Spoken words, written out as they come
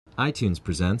iTunes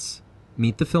presents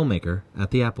Meet the Filmmaker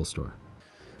at the Apple Store.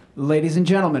 Ladies and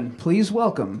gentlemen, please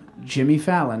welcome Jimmy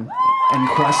Fallon and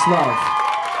Questlove.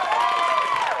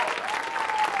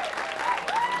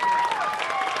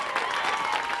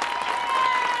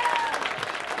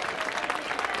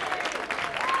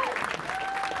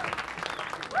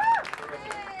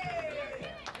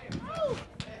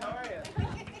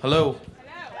 Hello.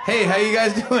 Hey, how you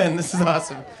guys doing? This is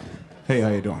awesome. Hey, how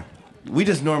you doing? We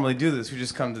just normally do this. We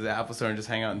just come to the Apple Store and just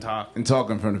hang out and talk. And talk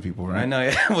in front of people, right? I know.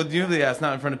 Yeah. Well, usually, yeah, it's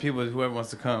not in front of people. It's whoever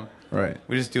wants to come. Right.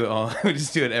 We just do it all. We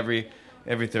just do it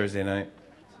every Thursday night.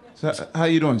 So, how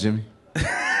you doing, Jimmy?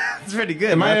 It's pretty good.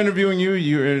 Am I interviewing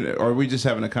you? Or are we just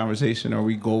having a conversation? Are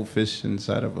we goldfish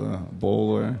inside of a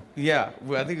bowl, or? Yeah,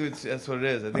 well, I think that's what it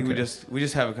is. I think Okay. we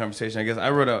just have a conversation. I guess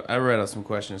I wrote out some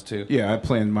questions too. Yeah, I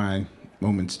planned my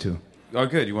moments too. Oh,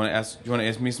 good. You want to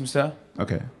ask me some stuff?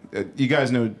 Okay. You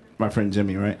guys know my friend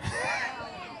Jimmy, right?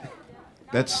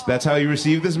 That's how you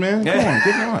receive this, man? Yeah. Come on,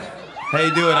 get on. How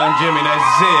you doing? I'm Jimmy. Nice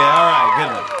to see you. All right,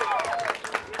 good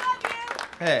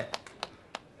one. Hey.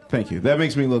 Thank you. That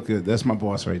makes me look good. That's my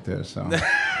boss right there. So.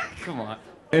 Come on.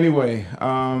 Anyway,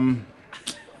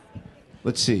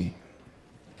 let's see.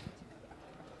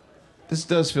 This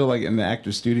does feel like in the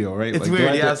actor's studio, right? It's like,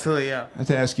 weird. Yeah, absolutely. Yeah. I have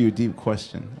to ask you a deep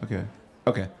question.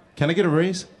 Okay. Can I get a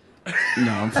raise?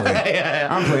 No, I'm playing. Yeah.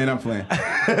 I'm playing.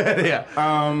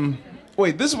 Yeah.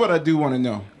 Wait, this is what I do want to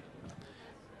know.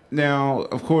 Now,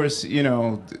 of course, you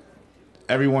know,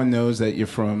 everyone knows that you're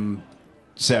from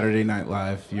Saturday Night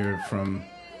Live. You're from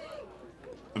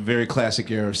a very classic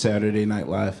era of Saturday Night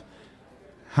Live.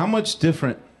 How much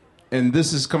different, and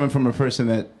this is coming from a person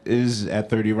that is at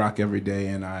 30 Rock every day,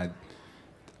 and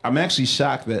I'm actually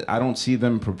shocked that I don't see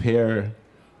them prepare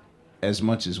as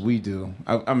much as we do.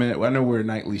 I mean, I know we're a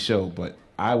nightly show, but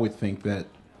I would think that,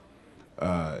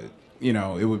 you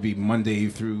know, it would be Monday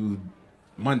through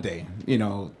Monday, you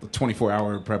know,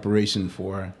 24-hour preparation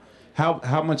for.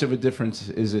 How much of a difference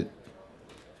is it,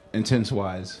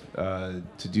 intense-wise,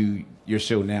 to do your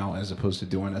show now as opposed to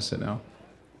doing SNL?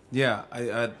 Yeah,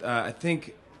 I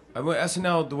think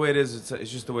SNL, the way it is,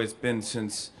 it's just the way it's been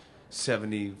since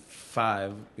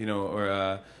 '75. You know,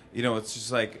 or you know, it's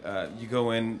just like you go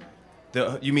in,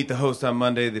 you meet the host on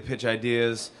Monday, they pitch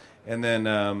ideas, and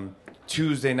then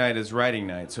Tuesday night is writing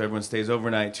night, so everyone stays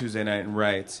overnight Tuesday night and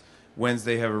writes.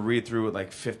 Wednesday have a read through with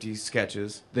like 50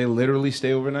 sketches. They literally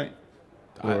stay overnight?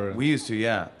 Or We used to,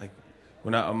 yeah. Like,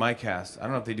 we're not on my cast. I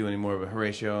don't know if they do anymore, but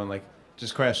Horatio and like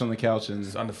just crash on the couch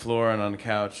and on the floor and on the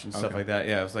couch and stuff Okay. like that.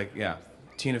 Yeah, it was like, yeah.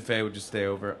 Tina Fey would just stay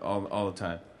over all the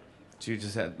time. She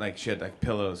just had like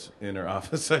pillows in her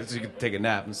office so she could take a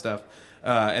nap and stuff.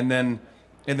 And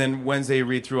then Wednesday you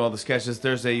read through all the sketches.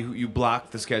 Thursday you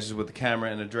block the sketches with the camera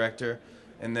and a director,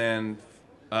 and then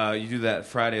you do that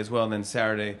Friday as well. And then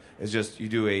Saturday is just you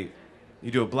do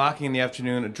a blocking in the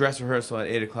afternoon, a dress rehearsal at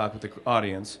 8 o'clock with the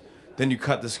audience. Then you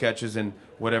cut the sketches and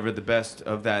whatever the best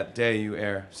of that day you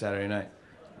air Saturday night.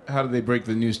 how do they break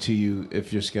the news to you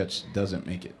if your sketch doesn't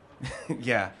make it?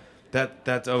 Yeah,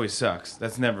 that always sucks.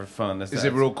 That's never fun. Is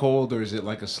it real cold or is it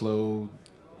like a slow?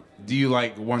 Do you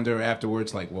like wonder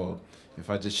afterwards, like, well, if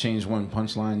I just changed one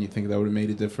punchline, you think that would have made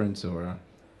a difference, or?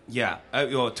 Yeah,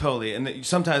 totally. And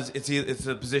sometimes it's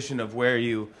a position of where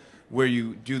you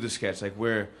do the sketch,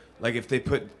 like if they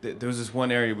put there was this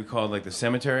one area we called like the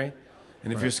cemetery,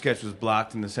 and if Right. your sketch was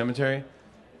blocked in the cemetery,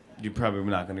 you're probably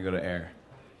not going to go to air,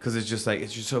 because it's just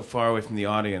so far away from the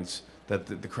audience that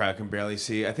the crowd can barely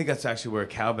see. I think that's actually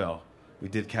where we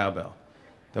did Cowbell.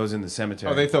 That was in the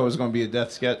cemetery. Oh, they thought it was going to be a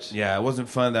death sketch? Yeah, it wasn't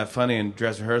that funny, and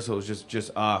dress rehearsal was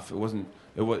just off.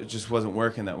 It just wasn't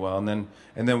working that well. And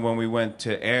then when we went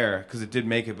to air, because it did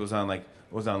make it, was on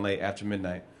late after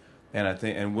midnight,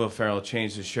 and Will Ferrell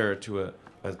changed his shirt to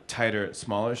a tighter,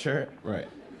 smaller shirt. Right.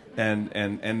 And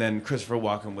then Christopher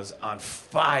Walken was on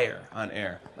fire on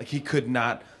air. Like he could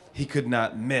not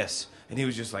miss, and he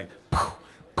was just like, poof,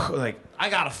 poof, like I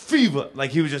got a fever.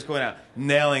 Like he was just going out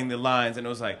nailing the lines, and it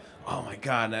was like, oh my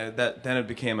god. And then it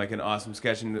became like an awesome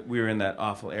sketch, and we were in that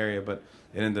awful area, but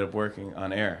it ended up working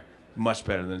on air much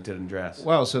better than it did in dress.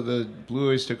 Wow, so the Blue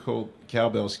Oyster Cult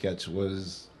Cowbell sketch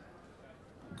was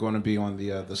going to be on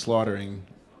the slaughtering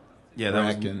Yeah,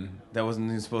 rack, that wasn't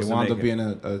even supposed it to wound make up it. being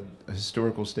a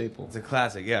historical staple. It's a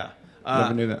classic, yeah.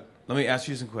 Never knew that. Let me ask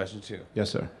you some questions too. Yes,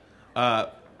 sir.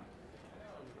 Are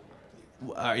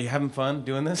you having fun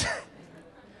doing this?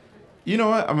 You know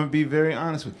what? I'm going to be very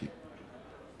honest with you.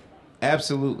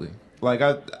 Absolutely. Like,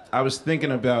 I was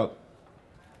thinking about,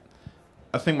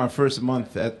 I think my first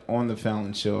month on the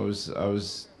Fallon show, I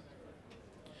was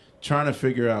trying to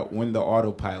figure out when the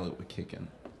autopilot would kick in.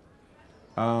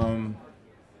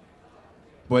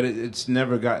 but it's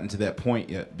never gotten to that point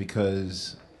yet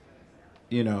because,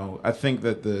 I think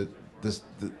that the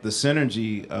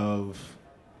synergy of,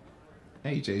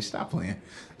 hey Jay, stop playing.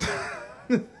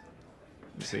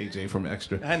 It's AJ from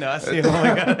Extra. I know. I see him. Oh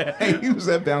my god. Hey, he was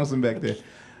that bouncing back there.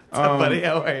 What's up, buddy?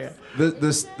 How are you? The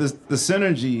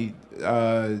synergy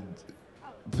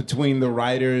between the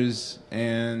writers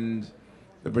and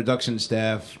the production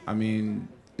staff, I mean,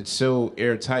 it's so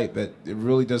airtight that it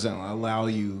really doesn't allow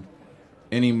you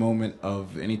any moment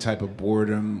of any type of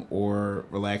boredom or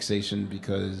relaxation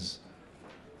because,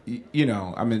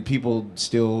 I mean, people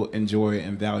still enjoy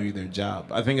and value their job.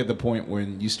 I think at the point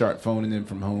when you start phoning in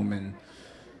from home and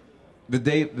the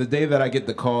day that I get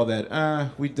the call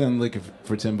that we've done Liquor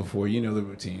for Tim before, the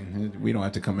routine. We don't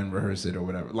have to come and rehearse it or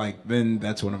whatever. Like then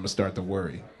that's when I'm gonna start to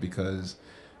worry because,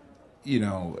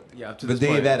 the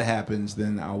day that happens,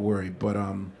 then I'll worry. But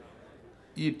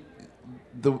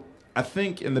I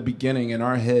think in the beginning in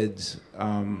our heads,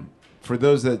 for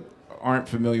those that aren't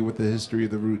familiar with the history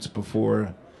of the Roots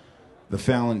before the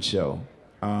Fallon show,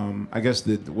 I guess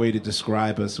the way to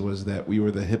describe us was that we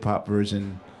were the hip hop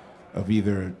version of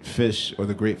either Fish or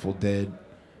the Grateful Dead.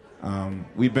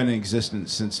 We've been in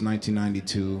existence since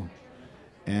 1992,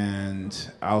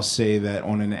 and I'll say that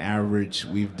on an average,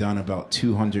 we've done about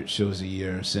 200 shows a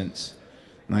year since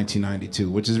 1992,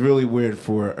 which is really weird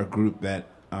for a group that,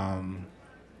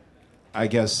 I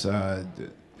guess,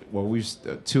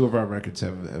 two of our records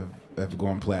have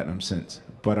gone platinum since.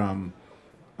 But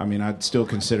I mean, I'd still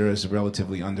consider us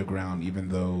relatively underground, even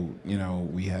though,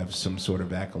 we have some sort of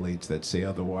accolades that say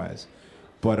otherwise.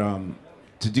 But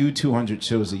to do 200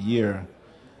 shows a year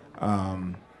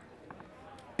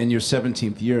in your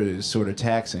 17th year is sort of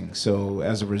taxing. So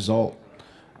as a result,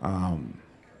 I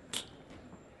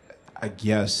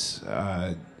guess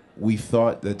we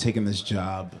thought that taking this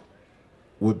job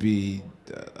would be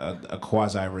a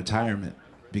quasi-retirement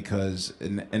because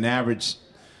an average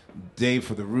day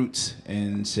for the Roots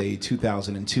in say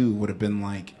 2002 would have been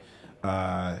like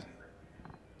a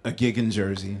gig in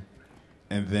Jersey,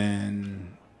 and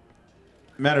then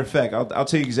matter of fact, I'll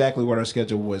tell you exactly what our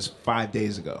schedule was 5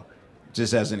 days ago,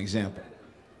 just as an example.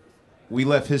 We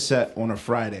left his set on a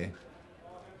Friday,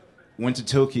 went to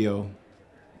Tokyo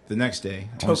the next day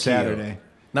on Saturday.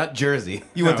 Not Jersey.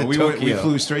 You went to Tokyo. We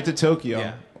flew straight to Tokyo.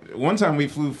 Yeah. One time we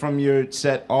flew from your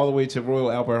set all the way to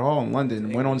Royal Albert Hall in London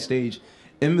and went on stage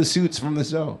in the suits from the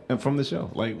show.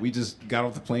 Like we just got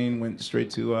off the plane, went straight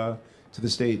to the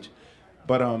stage.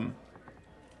 But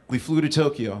we flew to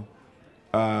Tokyo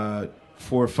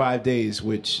for 5 days,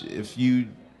 which if you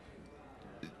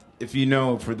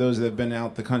know, for those that have been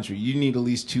out the country, you need at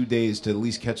least 2 days to at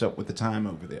least catch up with the time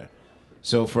over there.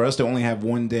 So for us to only have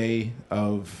 1 day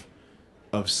of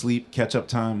sleep catch up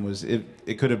time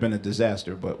it could have been a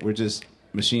disaster, but we're just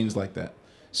machines like that.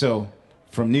 So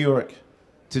from New York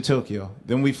to Tokyo.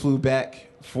 Then we flew back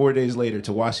 4 days later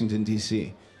to Washington,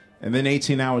 D.C. And then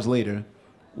 18 hours later,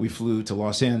 we flew to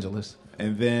Los Angeles.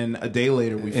 And then a day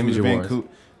later, we flew to Vancouver.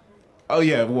 Oh,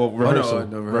 yeah, well,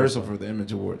 rehearsal for the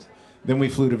Image Awards. Then we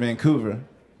flew to Vancouver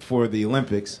for the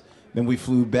Olympics. Then we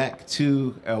flew back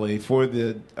to L.A. for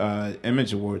the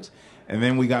Image Awards. And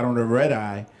then we got on a red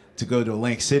eye to go to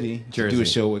Atlantic City to do a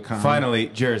show with Kanye. Finally,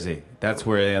 Jersey. That's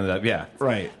where it ended up, yeah.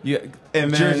 Right. Yeah.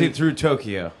 And Jersey through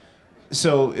Tokyo.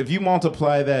 So if you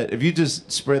multiply that, if you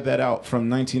just spread that out from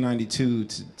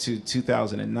 1992 to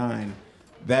 2009,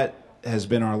 that has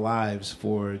been our lives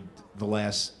for the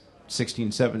last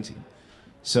 16, 17.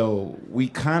 So we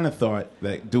kind of thought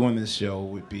that doing this show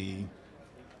would be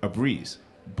a breeze,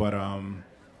 but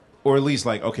or at least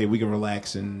like, okay, we can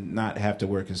relax and not have to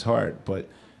work as hard. But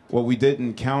what we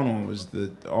didn't count on was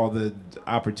all the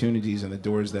opportunities and the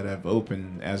doors that have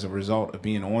opened as a result of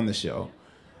being on the show.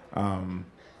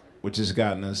 Which has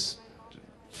gotten us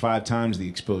 5 times the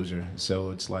exposure.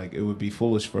 So it's like it would be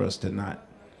foolish for us to not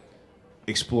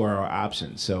explore our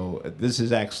options. So this is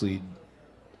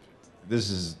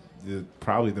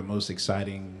probably the most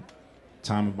exciting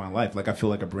time of my life. Like I feel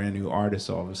like a brand new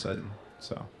artist all of a sudden.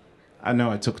 So I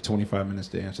know it took 25 minutes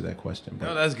to answer that question. But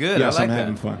no, that's good. Yes, I like I'm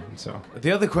having that. fun. So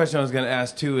the other question I was going to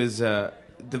ask too is the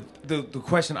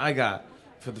question I got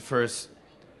for the first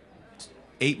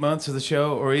 8 months of the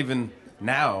show, or even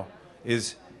now,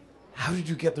 is how did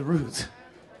you get the Roots?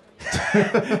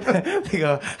 They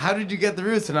go, how did you get the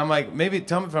Roots? And I'm like, maybe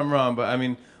tell me if I'm wrong, but I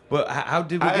mean, but how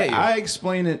did we get you? I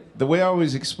explain it, the way I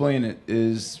always explain it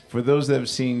is, for those that have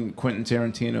seen Quentin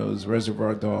Tarantino's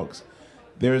Reservoir Dogs,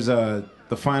 there's the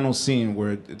final scene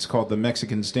where it's called the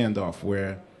Mexican standoff,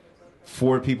 where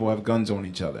 4 people have guns on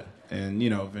each other. And,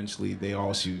 eventually they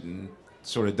all shoot, and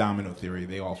sort of domino theory,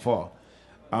 they all fall.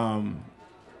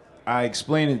 I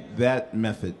explained that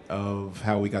method of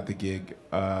how we got the gig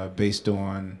based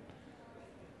on,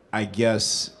 I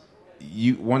guess,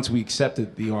 once we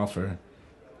accepted the offer,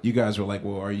 you guys were like,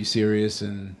 well, are you serious?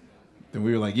 And then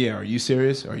we were like, yeah, are you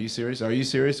serious? Are you serious? Are you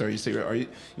serious? Are you serious? Are you,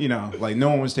 like no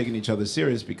one was taking each other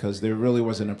serious because there really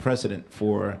wasn't a precedent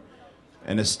for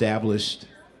an established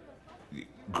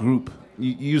group.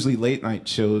 Usually late night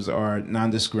shows are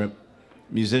nondescript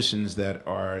musicians that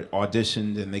are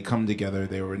auditioned and they come together.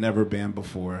 They were never band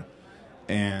before,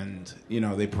 and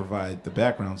they provide the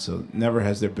background. So never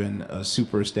has there been a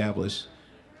super established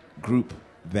group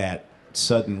that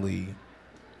suddenly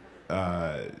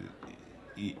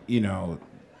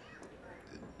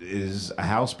is a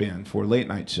house band for a late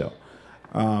night show.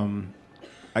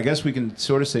 I guess we can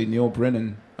sort of say Neil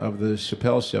Brennan of the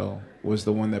Chappelle Show was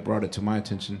the one that brought it to my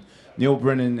attention. Neil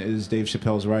Brennan is Dave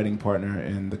Chappelle's writing partner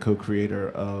and the co-creator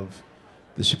of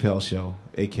the Chappelle Show,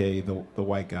 a.k.a. the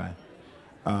white guy.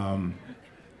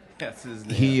 That's his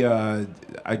name. He,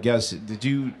 I guess, did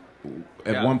you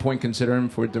at one point consider him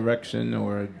for direction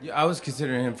or? Yeah, I was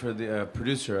considering him for the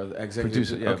producer, of the executive,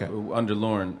 Producer, okay. under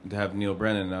Lorne, to have Neil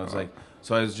Brennan. And I was like,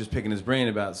 so I was just picking his brain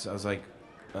about. So I was like,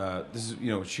 this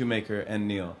is Shoemaker and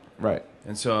Neil. Right.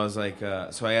 And so I was like,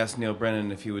 so I asked Neil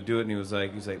Brennan if he would do it, and he was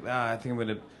like, I think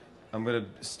I'm gonna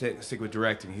stick with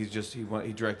directing. He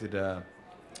directed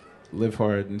Live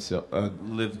Hard and Sell.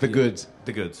 Live The Goods.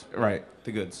 The Goods. Right.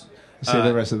 The Goods. Say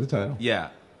the rest of the title. Yeah.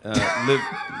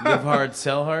 Live Hard,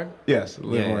 Sell Hard. Yes.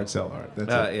 Live Yeah, Hard, yeah. Sell Hard.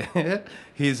 That's it. Yeah.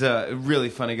 He's a really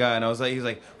funny guy, and I was like, he's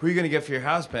like, who are you gonna get for your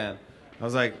house band? I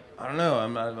was like, I don't know.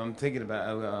 I'm thinking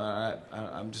about.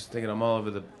 I'm just thinking. I'm all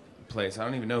over the place. I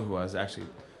don't even know who I was actually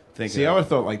thinking. See, I of. would have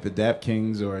thought like the Dap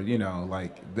Kings or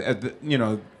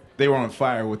they were on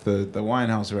fire with the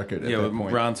Winehouse record at Yeah, that with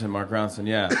point. Mark Ronson,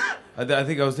 yeah. I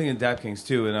think I was thinking Dap Kings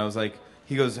too, and I was like,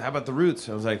 he goes, how about the Roots?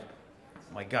 I was like,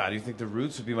 my God, do you think the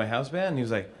Roots would be my house band? And he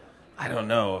was like, I don't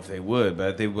know if they would,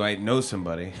 but they might know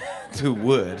somebody who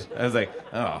would. I was like,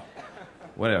 oh,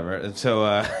 whatever. And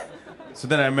so, so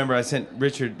then I remember I sent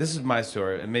Richard, this is my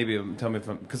story, and maybe tell me if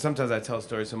I'm, because sometimes I tell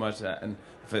stories so much that, and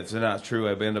if it's not true,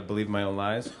 I end up believing my own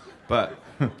lies. But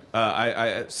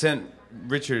I sent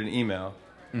Richard an email,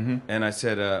 and I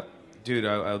said, dude,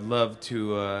 I'd love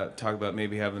to talk about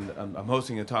maybe having, I'm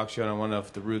hosting a talk show, and I want to know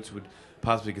if the Roots would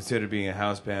possibly consider being a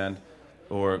house band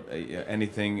or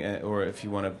anything, or if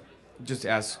you want to just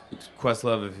ask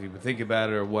Questlove if he would think about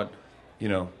it, or what,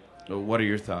 what are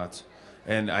your thoughts?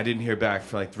 And I didn't hear back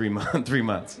for like 3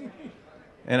 months.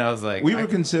 And I was like, We were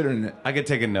considering it. I could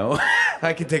take a no.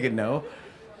 I could take a no.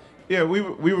 Yeah, we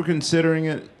were considering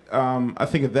it. I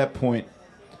think at that point,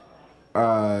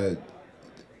 our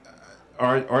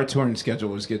touring schedule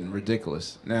was getting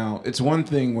ridiculous. Now, it's one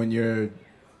thing when you're,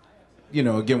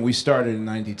 again, we started in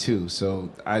 '92,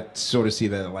 so I sort of see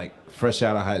that like fresh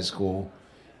out of high school.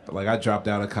 Like I dropped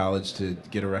out of college to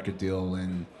get a record deal,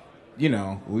 and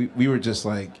we were just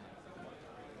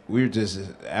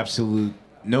absolute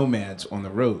nomads on the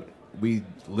road. We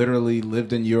literally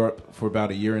lived in Europe for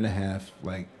about a year and a half.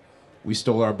 Like, we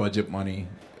stole our budget money,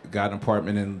 got an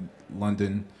apartment in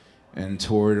London, and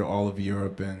toured all of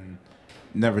Europe and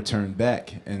never turned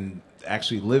back and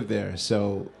actually lived there.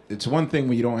 So it's one thing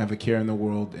when you don't have a care in the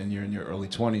world and you're in your early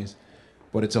 20s,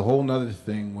 but it's a whole nother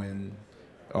thing when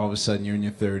all of a sudden you're in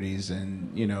your 30s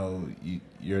and,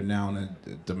 you're now in a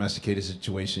domesticated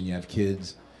situation, you have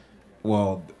kids.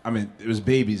 Well, I mean, it was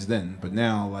babies then, but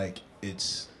now, like,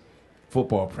 it's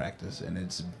football practice and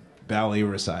it's ballet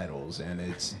recitals and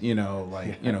it's,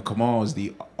 Kamal is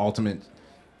the ultimate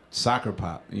soccer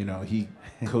pop. He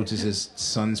coaches his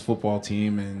son's football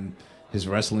team and his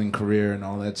wrestling career and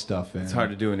all that stuff. And It's hard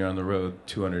to do when you're on the road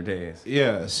 200 days.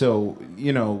 yeah, so,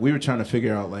 we were trying to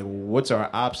figure out, like, what's our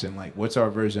option? Like, what's our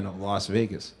version of Las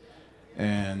Vegas?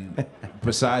 And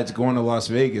besides going to Las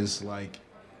Vegas, like,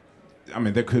 I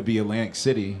mean, there could be Atlantic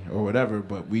City or whatever,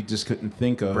 but we just couldn't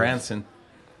think of... Branson.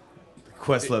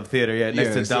 Questlove Theater,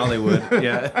 next to so- Dollywood.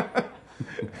 Yeah.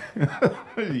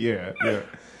 yeah.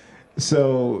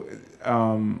 So,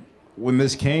 when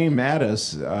this came at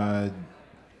us,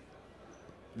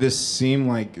 this seemed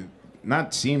like...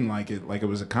 Not seemed like it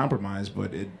was a compromise,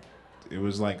 but it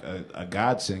was like a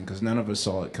godsend because none of us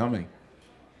saw it coming.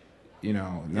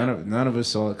 None of us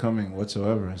saw it coming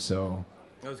whatsoever, so...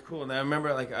 It was cool. And I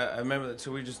remember, I remember,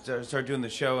 so we just started doing the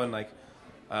show, and,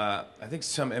 I think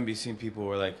some NBC people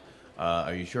were like,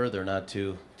 are you sure they're not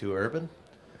too urban?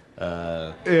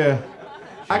 Yeah.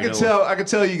 I could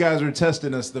tell you guys were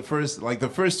testing us the first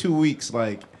 2 weeks,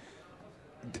 like,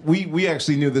 we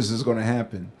actually knew this was going to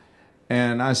happen.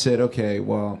 And I said, okay,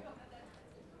 well,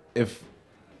 if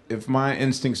my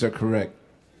instincts are correct,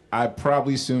 I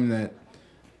probably assume that,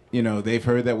 they've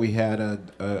heard that we had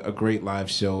a great live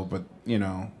show, but,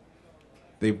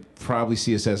 they probably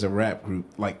see us as a rap group,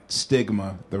 like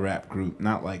Stigma, the rap group,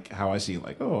 not like how I see it,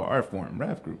 like, oh, art form,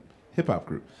 rap group, hip hop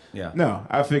group. Yeah. No,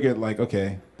 I figured like,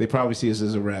 okay, they probably see us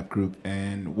as a rap group,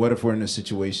 and what if we're in a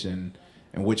situation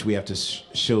in which we have to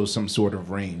show some sort of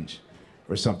range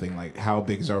or something, like how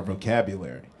big is our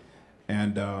vocabulary?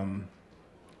 And,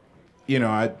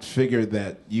 I figured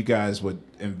that you guys would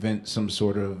invent some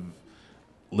sort of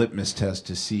litmus test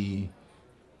to see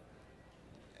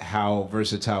how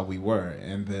versatile we were.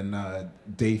 And then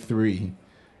day 3,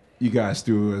 you guys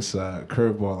threw us a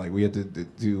curveball. Like we had to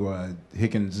do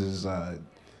Hickens's, what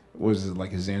was it,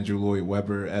 like his Andrew Lloyd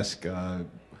Webber-esque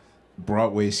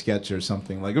Broadway sketch or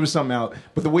something. Like it was something out.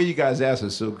 But the way you guys asked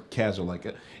was so casual. Like,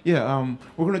 we're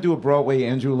going to do a Broadway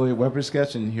Andrew Lloyd Webber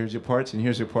sketch, and here's your parts,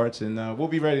 and we'll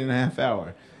be ready in a half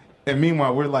hour. And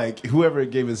meanwhile, we're like, whoever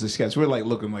gave us the sketch, we're like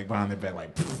looking like behind their back,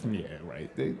 like, yeah, right.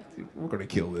 We're going to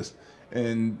kill this.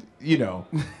 And,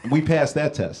 we passed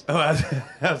that test. Oh,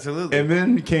 absolutely. And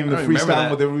then came the freestyle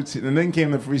with the Roots. And then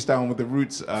came the freestyle with the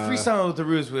Roots. Freestyle with the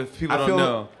Roots, if people don't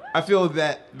know. I feel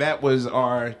that was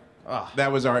our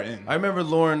end. I remember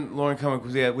Lauren coming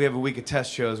because we have a week of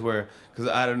test shows because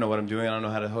I don't know what I'm doing. I don't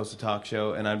know how to host a talk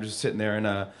show, and I'm just sitting there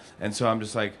and so I'm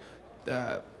just like,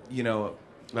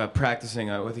 practicing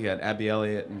with Abby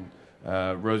Elliott and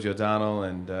Rosie O'Donnell,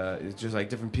 and it's just like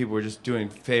different people were just doing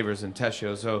favors and test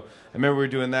shows. So I remember we were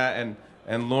doing that,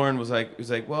 and Lauren was like,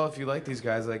 well, if you like these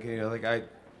guys, like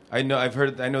I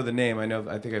know the name,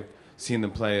 I think I've seen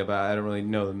them play, but I don't really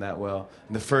know them that well.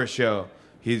 And the first show,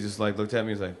 he just like looked at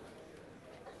me, he's like,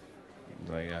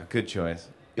 yeah, good choice.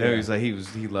 Yeah. And he was like,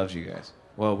 he loves you guys.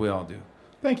 Well, we all do.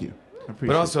 Thank you. I appreciate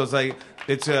but also, it's like,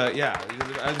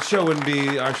 the show wouldn't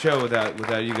be our show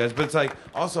without you guys. But it's like,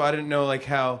 also, I didn't know like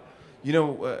how,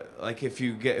 like if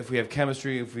we have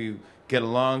chemistry, if we get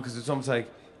along, because it's almost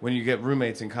like when you get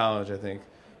roommates in college, I think.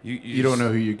 You don't know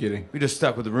who you're getting. We just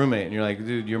stuck with the roommate, and you're like,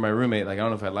 dude, you're my roommate. Like, I don't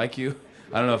know if I like you.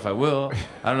 I don't know if I will.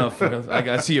 I don't know if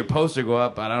I see your poster go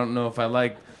up. I don't know if I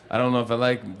like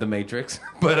The Matrix.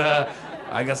 But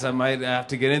I guess I might have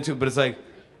to get into it. But it's like,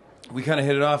 we kind of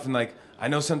hit it off, and like, I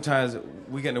know sometimes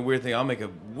we get in a weird thing. I'll make a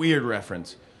weird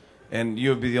reference, and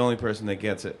you'll be the only person that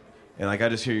gets it. And like, I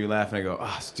just hear you laugh, and I go,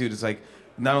 dude, it's like,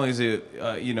 not only is it,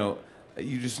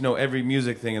 you just know every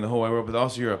music thing in the whole wide world, but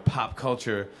also you're a pop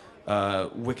culture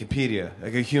Wikipedia,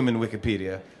 like a human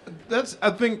Wikipedia.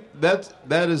 I think that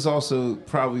is also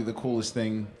probably the coolest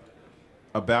thing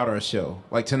about our show.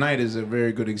 Like tonight is a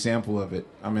very good example of it.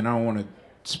 I mean, I don't want to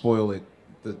spoil it,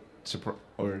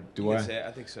 or do I?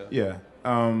 I think so. Yeah.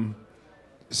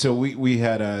 So we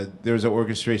had there was an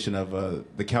orchestration of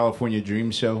the California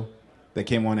Dream show that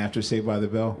came on after Saved by the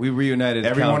Bell. We reunited.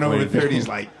 Everyone over 30 is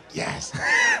like, yes.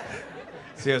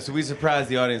 So we surprised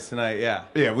the audience tonight. Yeah.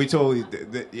 Yeah, we totally.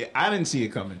 I didn't see it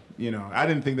coming. I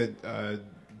didn't think that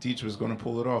Deech was going to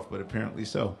pull it off, but apparently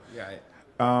so. Yeah.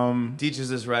 Deech is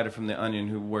this writer from The Onion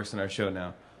who works on our show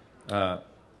now,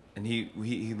 and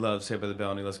he loves Saved by the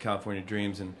Bell, and he loves California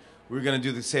Dreams, and we were gonna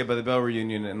do the Saved by the Bell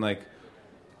reunion, and like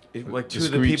two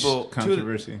of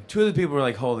the people were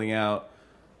like holding out,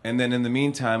 and then in the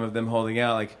meantime of them holding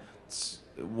out, like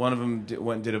one of them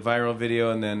did a viral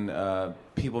video, and then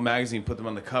People Magazine put them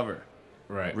on the cover.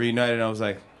 Right. Reunited, and I was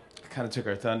like, kind of took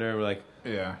our thunder. We're like,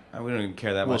 yeah, we don't even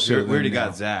care that much. We already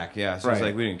got Zach, yeah. So it's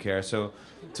like we didn't care. So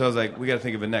I was like, we got to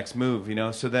think of a next move,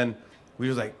 So then we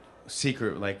was like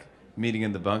secret, like meeting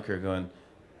in the bunker, going,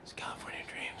 it's California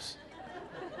Dreams.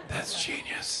 That's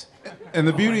genius. And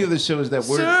the beauty of the show is that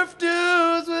we're surf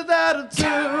dudes without a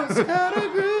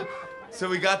tune. So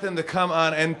we got them to come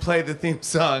on and play the theme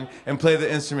song and play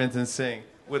the instruments and sing.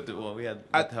 We had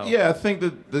help. Yeah, I think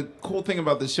that the cool thing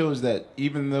about the show is that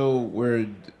even though we're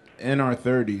in our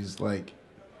 30s, like,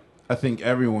 I think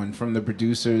everyone from the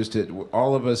producers to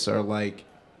all of us are like,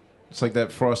 it's like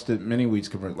that Frosted Mini Wheats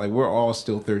commercial. Like, we're all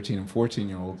still 13 and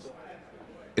 14-year-olds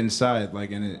inside,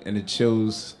 like, and it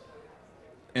shows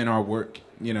in our work,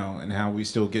 and how we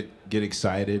still get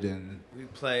excited and we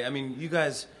play. I mean, you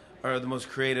guys are the most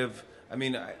creative. I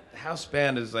mean, House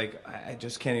Band is like, I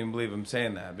just can't even believe I'm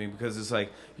saying that. I mean, because it's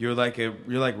like you're like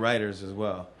writers as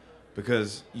well,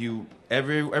 because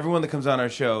everyone that comes on our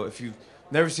show, if you've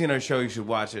never seen our show, you should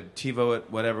watch it, TiVo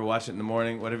it, whatever, watch it in the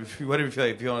morning, whatever you feel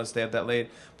like, if you don't want to stay up that late,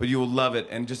 but you will love it.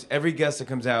 And just every guest that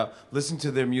comes out, listen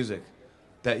to their music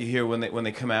that you hear when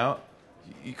they come out,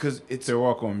 because it's their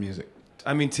walk-on music.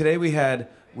 I mean, today we had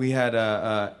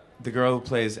the girl who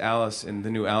plays Alice in the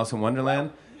new Alice in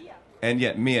Wonderland. And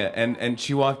yet Mia, and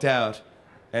she walked out,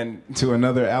 And to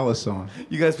another Alice song.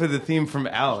 you guys played the theme from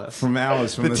Alice. From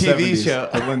Alice, from The the, TV 70s. show.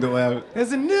 The Linda Lav.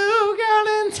 There's a new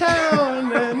girl in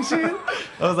town, and she.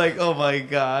 I was like, oh my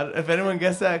god! If anyone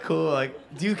gets that, cool. Like,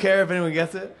 do you care if anyone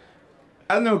gets it?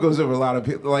 I know it goes over a lot of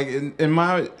people. Like in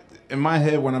my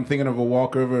head, when I'm thinking of a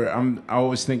walkover, I'm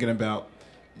always thinking about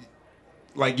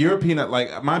like your peanut.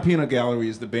 Like my peanut gallery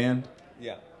is the band,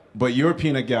 Yeah. but your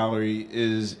peanut gallery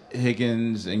is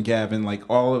Higgins and Gavin, like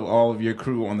all of your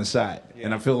crew on the side. Yeah.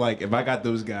 And I feel like if I got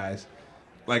those guys,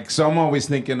 like so, I'm always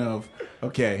thinking of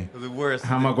okay, The worst.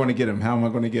 how am I going to get him? How am I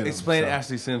going to get him? Explain So-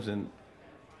 Ashley Simpson.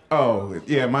 Oh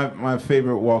yeah, my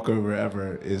favorite walkover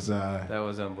ever is That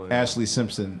was unbelievable. Ashley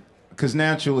Simpson, because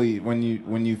naturally when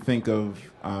you think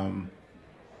of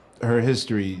her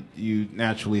history, you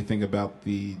naturally think about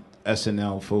the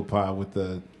SNL faux pas with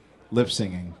the lip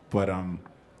singing. But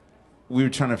we were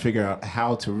trying to figure out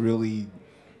how to really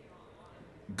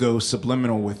go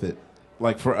subliminal with it.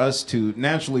 Like for us to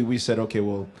naturally, we said, okay,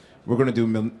 well, we're gonna do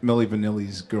Milli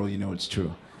Vanilli's "Girl, You Know It's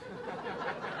True."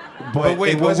 But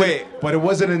wait, it but wasn't, wait. But it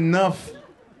wasn't enough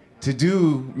to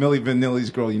do Milli Vanilli's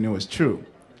 "Girl, You Know It's True."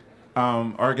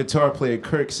 Our guitar player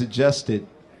Kirk suggested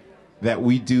that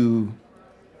we do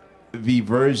the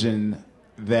version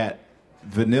that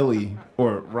Vanilli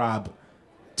or Rob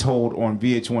told on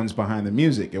VH1's Behind the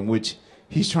Music, in which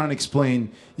he's trying to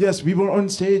explain, yes, we were on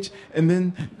stage, and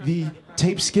then the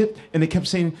tape skipped, and it kept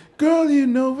saying, "Girl, you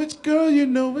know it's girl, you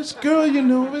know it's girl, you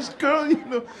know it's girl, you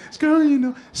know it's girl, you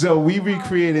know." So we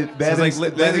recreated that. It's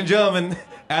like, ladies and gentlemen,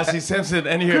 Ashley Simpson,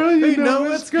 and you're, Girl, you know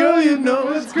it's girl, you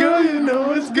know it's girl, you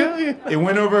know it's girl. It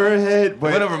went over her head,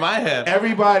 but Went over my head.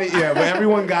 everybody, yeah, but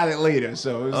everyone got it later.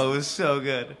 So it was, Oh, it was so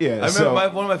good. Yeah, I remember so-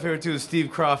 one of my favorite too is Steve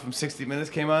Croft from 60 Minutes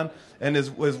came on, and his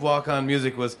walk-on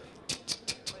music was.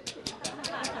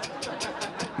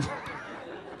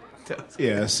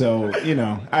 yeah. So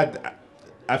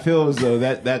I feel as though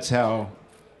that's how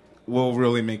we'll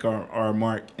really make our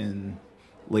mark in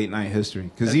late night history.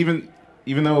 Because even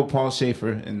though Paul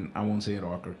Schaefer, and I won't say it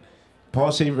awkward,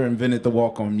 Paul Schaefer invented the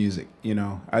walk-on music.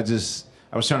 I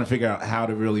was trying to figure out how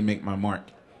to really make my mark.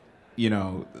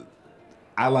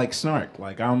 I like snark.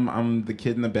 Like I'm the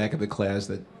kid in the back of the class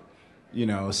that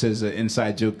says an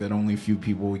inside joke that only a few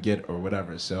people would get or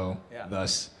whatever. So Yeah.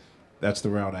 thus, that's the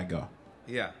route I go.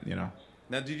 Yeah. You know.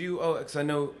 Now, did you? Oh, because I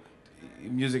know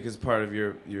music is part of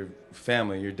your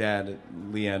family. Your dad,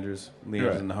 Lee Andrews Right.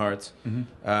 and the Hearts.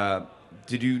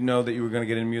 Did you know that you were going to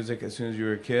get into music as soon as you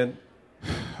were a kid?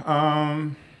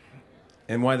 And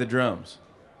why the drums?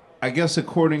 I guess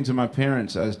according to my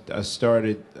parents, I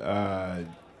started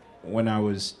when I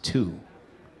was 2.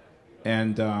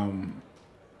 And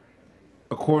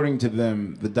according to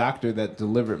them, the doctor that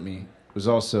delivered me was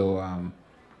also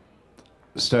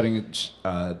studying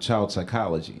child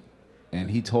psychology. And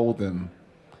he told them,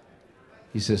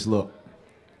 he says, look,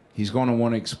 he's going to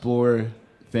want to explore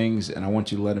things, and I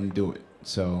want you to let him do it.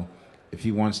 So if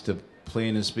he wants to play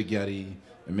in his spaghetti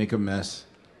and make a mess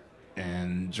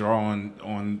and draw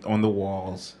on the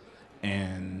walls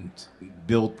and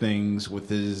build things with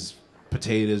his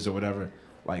potatoes or whatever,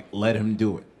 like, let him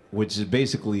do it. Which is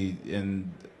basically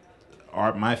in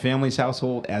my family's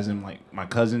household, as in like my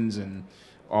cousins and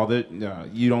all that,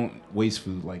 you don't waste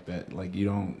food like that. Like, you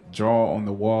don't draw on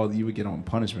the wall. You would get on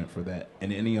punishment for that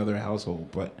in any other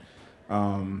household. But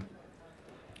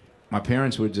my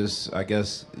parents were just, I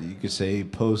guess you could say,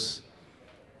 post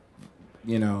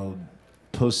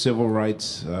civil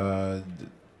rights,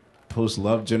 post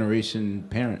love generation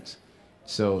parents.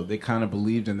 So they kind of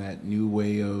believed in that new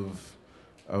way of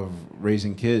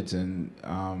raising kids, and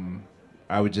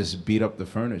I would just beat up the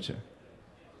furniture.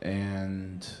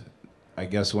 And I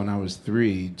guess when I was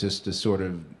 3, just to sort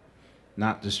of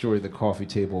not destroy the coffee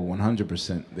table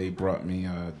 100%, they brought me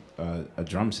a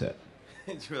drum set.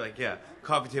 You were like, yeah,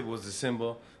 coffee table was the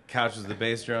cymbal, couch was the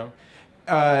bass drum.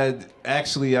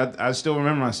 Actually, I still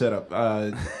remember my setup.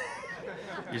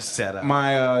 Your setup.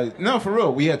 No, for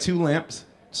real, we had 2 lamps,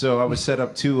 so I would set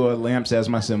up 2 lamps as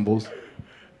my cymbals.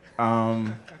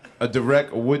 A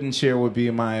wooden chair would be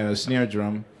my snare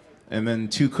drum, and then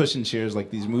 2 cushion chairs like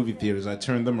these movie theaters. I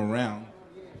turned them around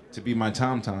to be my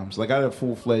tom-toms. Like, I had a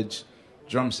full-fledged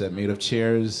drum set made of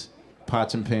chairs,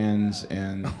 pots and pans,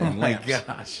 and lamps. My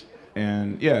gosh.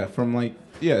 And yeah, from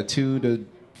 2 to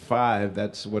 5,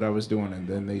 that's what I was doing, and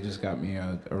then they just got me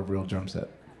a real drum set.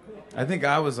 I think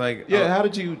I was like, Yeah, how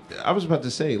did you? I was about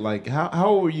to say, like, how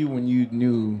old were you when you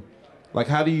knew? Like,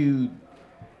 how do you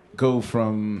go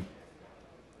from,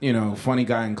 funny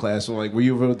guy in class, or like, were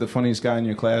you ever the funniest guy in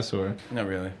your class, or? Not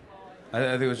really. I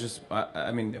think it was just.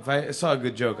 I mean, if I saw a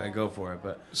good joke, I'd go for it.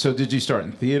 But So did you start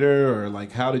in theater, or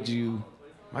like, how did you?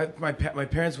 My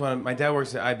parents wanted. My dad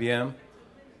works at IBM,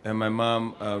 and my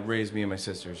mom raised me and my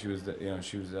sister. She was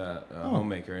a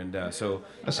homemaker, and so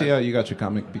I see how you got your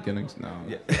comic beginnings now.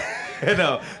 Yeah,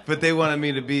 no, but they wanted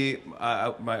me to be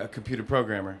a computer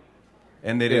programmer,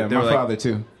 and they Yeah, they my were like, father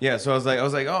too. Yeah, so I was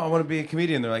like, oh, I want to be a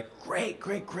comedian. They're like, great.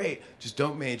 Just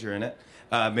don't major in it.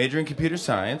 Major in computer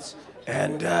science.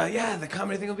 And yeah, the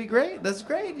comedy thing will be great. That's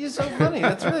great. You're so funny.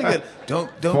 That's really good.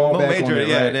 Don't Fall back major on in it. it,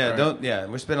 Yeah, right, yeah. right. Don't. Yeah,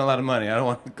 we're spending a lot of money. I don't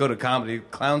want to go to comedy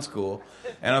clown school.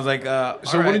 And I was like, So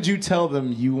all when right. did you tell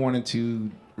them you wanted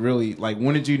to really, like,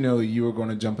 when did you know you were going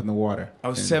to jump in the water? I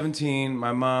was 17.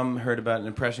 My mom heard about an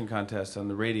impression contest on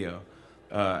the radio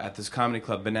at this comedy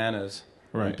club, Bananas,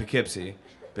 Right. in Poughkeepsie.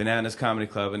 Bananas Comedy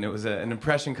Club, and it was an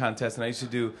impression contest, and I used to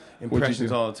do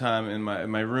impressions do? all the time in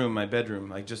my room, my bedroom,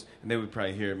 like and they would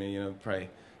probably hear me, probably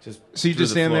just. So you through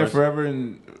just the stand there floors. forever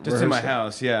and Just in my rehearse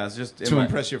house, yeah. It's just to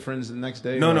impress your friends the next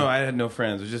day? No, or- no, I had no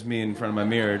friends. It was just me in front of my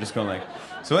mirror, just going like,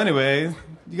 so anyway,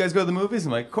 you guys go to the movies?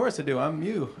 I'm like, of course I do. I'm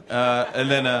you. And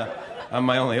then I'm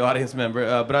my only audience member.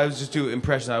 But I was just do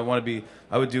impressions. I would do.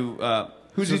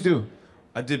 Who'd you do?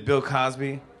 I did Bill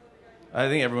Cosby. I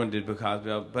think everyone did Bill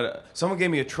Cosby. But someone gave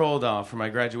me a troll doll for my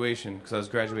graduation because I was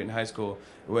graduating high school.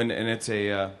 And it's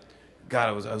a. God,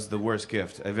 it was the worst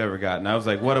gift I've ever gotten. I was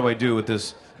like, what do I do with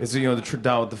this? It's the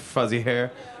doll with the fuzzy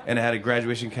hair, and it had a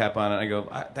graduation cap on it. I go,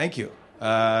 thank you.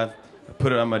 I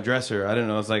put it on my dresser. I didn't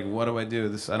know. I was like, what do I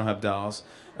do? I don't have dolls.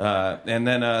 And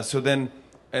then, so then,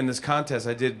 in this contest,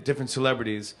 I did different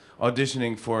celebrities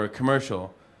auditioning for a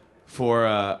commercial for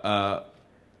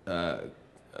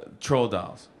troll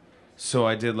dolls. So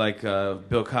I did like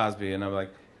Bill Cosby, and I'm like,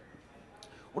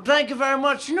 well, thank you very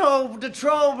much. The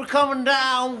troll be coming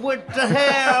down with the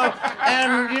hair,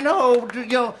 and you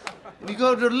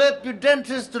go to your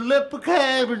dentist, the lip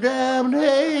came down,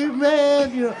 hey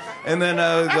man, And then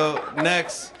I would go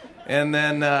next, and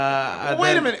then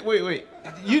Wait a minute. Wait.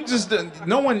 You just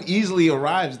no one easily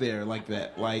arrives there like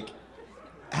that. Like,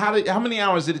 how many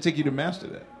hours did it take you to master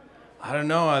that? I don't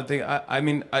know. I think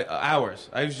hours.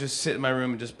 I used to just sit in my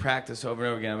room and just practice over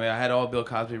and over again. I mean, I had all Bill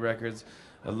Cosby records.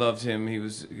 I loved him.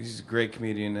 He's a great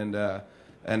comedian, and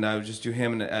I would just do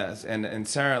him and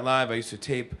Saturday Night Live. I used to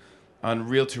tape on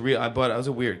reel to reel. I was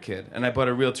a weird kid, and I bought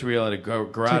a reel to reel at a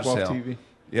garage Tape off sale. TV.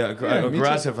 Yeah, a me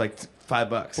garage too. sale for like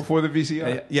 $5 Before the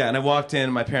VCR. Yeah, and I walked in,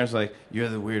 and my parents were like, "You're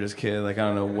the weirdest kid. Like, I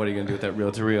don't know what are you gonna do with that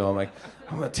reel to reel." I'm like,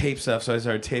 "I'm gonna tape stuff." So I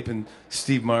started taping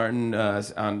Steve Martin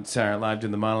on Saturday Night Live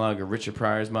doing the monologue, or Richard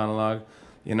Pryor's monologue.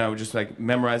 I would just like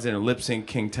memorize it and lip sync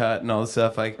King Tut and all this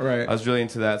stuff. Like, Right. I was really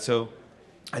into that. So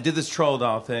I did this troll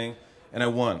doll thing, and I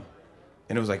won,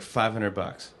 and it was like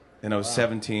 $500. And I was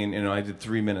 17, and I did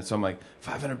 3 minutes. So I'm like,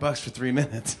 $500 for 3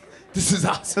 minutes. This is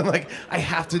awesome. Like, I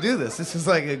have to do this. This is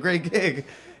like a great gig.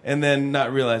 And then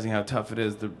not realizing how tough it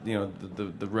is, the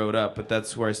road up. But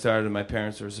that's where I started, and my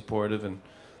parents were supportive. And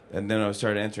then I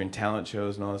started entering talent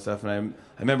shows and all that stuff. And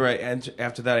I remember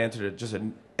after that, I entered just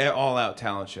an all-out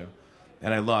talent show.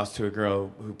 And I lost to a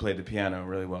girl who played the piano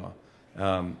really well.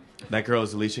 That girl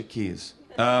is Alicia Keys.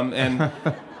 And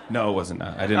no, it wasn't.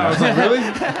 I didn't. I was like, really?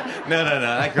 No.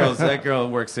 That girl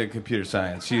works in computer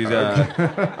science. She's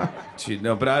she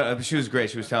was great.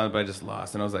 She was talented, but I just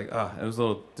lost, and I was like, it was a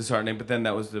little disheartening. But then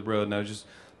that was the road, and I would just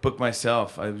book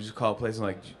myself. I would just call a place and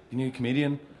like, you need a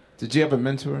comedian? Did you have a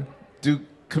mentor? Do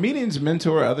comedians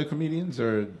mentor other comedians,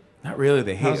 or Not really.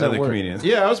 They how hate does that other work? comedians.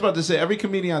 Yeah, I was about to say every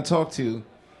comedian I talk to,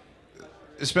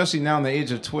 especially now in the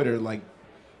age of Twitter, like,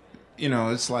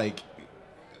 it's like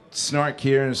snark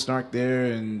here and snark there,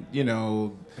 and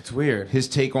It's weird. his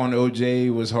take on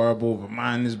OJ was horrible, but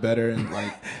mine is better, and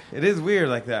like, It is weird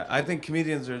like that. I think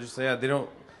comedians are just they're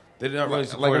not really like,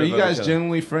 supportive are you of guys each other.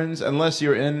 genuinely friends? Unless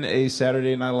you're in a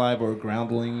Saturday Night Live or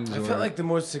Groundlings. I felt like the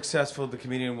more successful the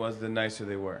comedian was, the nicer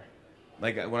they were.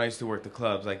 Like when I used to work the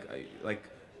clubs, like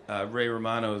Ray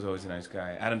Romano is always a nice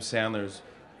guy. Adam Sandler's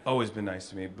always been nice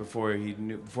to me before I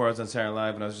was on Saturday Night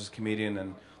Live and I was just a comedian,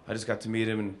 and I just got to meet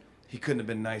him, and he couldn't have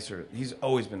been nicer. He's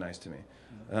always been nice to me.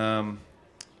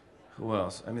 Who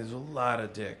else? I mean, there's a lot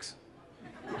of dicks.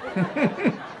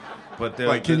 But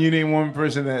Like, can you name one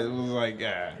person that was like,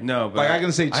 No, but like I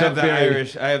can say I Chuck have Berry.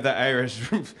 I have that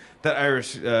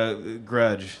Irish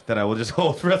grudge that I will just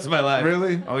hold for the rest of my life.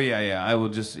 Really? Oh yeah. I will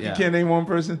just. Yeah. You can't name one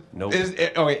person? Nope. Is I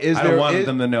don't there, want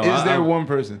them to know. Is there I'm- one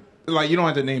person? Like, you don't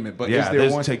have to name it, but Yeah, is there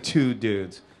there's one? like two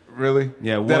dudes. Really?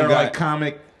 Yeah, that one are guy- like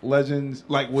comic legends.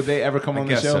 Like, would they ever come I on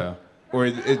the guess show? so. Or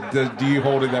do you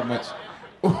hold it that much?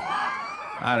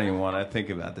 I don't even want to think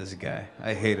about this guy.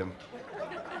 I hate him.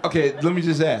 Okay, let me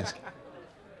just ask.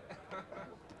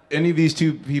 Any of these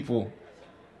two people,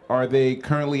 are they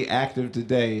currently active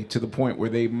today to the point where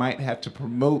they might have to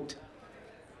promote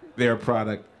their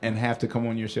product and have to come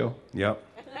on your show? Yep.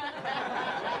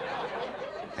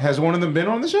 Has one of them been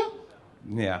on the show?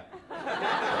 Yeah.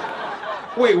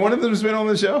 Wait, one of them's been on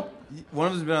the show? One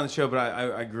of them's been on the show, but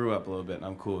I grew up a little bit, and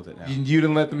I'm cool with it now. You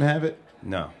didn't let them have it?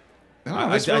 No. Oh,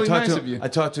 that's really talked nice to of you. I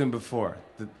talked to him before.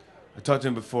 I talked to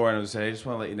him before, and I was saying, I just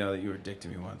want to let you know that you were a dick to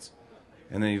me once.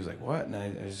 And then he was like, what? And I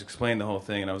just explained the whole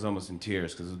thing, and I was almost in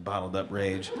tears because it was bottled up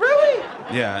rage. Really?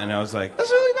 Yeah, and I was like...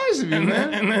 That's really nice of you,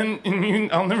 man.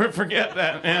 I'll never forget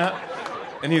that, yeah.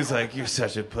 And he was like, you're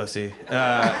such a pussy.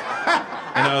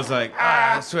 And I was like,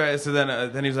 I swear. So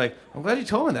then he was like, I'm glad you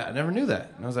told me that. I never knew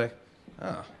that. And I was like,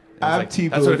 oh. I've like,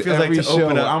 T-booed that's what it feels every like to show.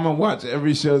 open up. I'm going to watch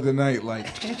every show tonight, like...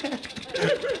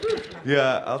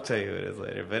 Yeah, I'll tell you who it is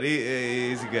later. But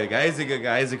he's a good guy. He's a good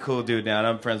guy. He's a cool dude now, and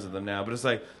I'm friends with him now. But it's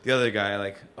like the other guy,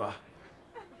 like, oh.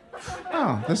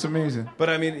 Oh, that's amazing. But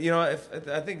I mean, you know, I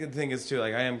think the thing is too,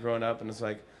 like, I am growing up, and it's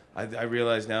like, I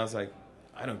realize now, it's like,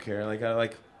 I don't care. Like,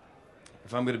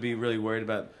 if I'm gonna be really worried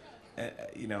about,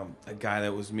 you know, a guy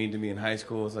that was mean to me in high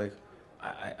school, it's like,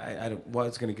 I don't.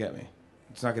 What's gonna get me?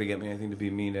 It's not gonna get me anything to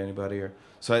be mean to anybody, or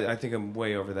so. I think I'm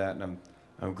way over that, and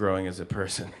I'm growing as a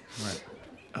person. Right.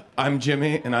 I'm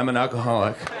Jimmy, and I'm an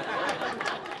alcoholic.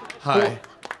 Hi. Well,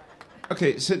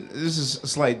 okay, so this is a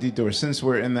slight detour. Since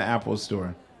we're in the Apple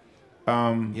store,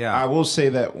 Yeah. I will say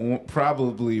that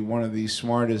probably one of the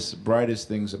smartest, brightest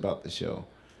things about the show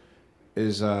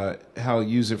is how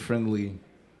user-friendly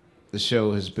the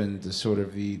show has been to sort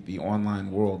of the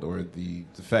online world, or the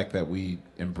fact that we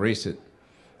embrace it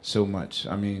so much.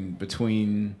 I mean,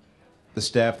 between the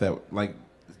staff that, like,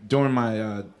 during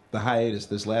my the hiatus,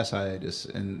 this last hiatus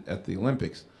at the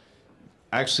Olympics,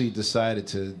 I actually decided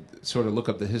to sort of look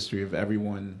up the history of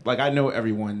everyone. Like, I know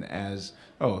everyone as,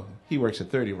 oh, he works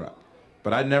at 30 Rock.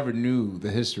 But I never knew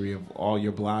the history of all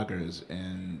your bloggers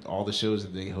and all the shows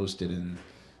that they hosted. And,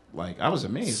 like, I was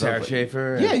amazed. Sarah I was like,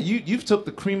 Schaefer. yeah, you've took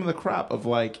the cream of the crop of,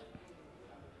 like,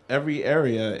 every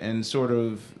area and sort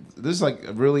of, this is like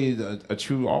really a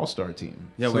true all-star team.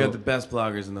 Yeah, So, we have the best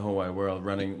bloggers in the whole wide world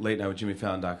running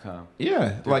LateNightWithJimmyFallon.com. yeah,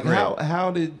 They're like great.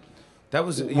 how did, That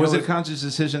was was it a conscious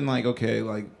decision, like, okay,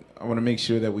 like, I want to make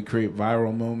sure that we create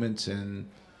viral moments and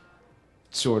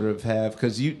sort of have,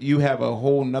 because you have a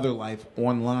whole nother life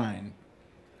online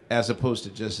as opposed to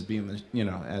just being the, you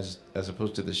know, as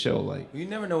opposed to the show, like, You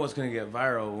never know what's gonna get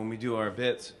viral when we do our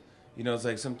bits. You know, it's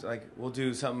like we'll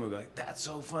do something, we'll be like, that's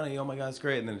so funny, oh my god, it's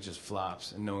great, and then it just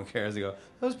flops and no one cares. They go,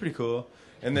 that was pretty cool.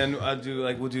 And then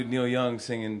we'll do Neil Young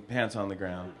singing Pants on the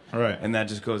Ground. Right. And that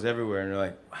just goes everywhere, and you're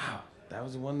like, wow, that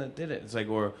was the one that did it. It's like,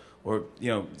 or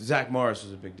you know, Zach Morris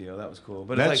was a big deal. That was cool.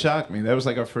 But that it's like, shocked me. That was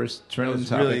like our first it trending was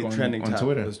topic really on, trending on topic.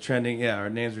 Twitter. It was trending, yeah, our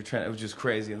names were trending. It was just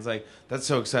crazy. And it's like, that's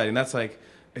so exciting. That's like,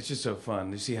 it's just so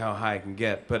fun to see how high it can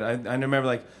get. But I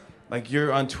remember, like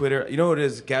you're on Twitter. You know what it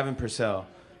is? Gavin Purcell,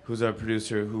 who's our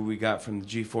producer, who we got from the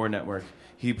G4 network.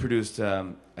 He produced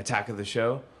Attack of the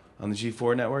Show on the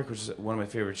G4 network, which is one of my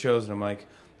favorite shows. And I'm like,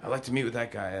 I'd like to meet with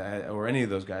that guy or any of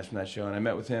those guys from that show. And I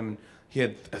met with him. He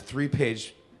had a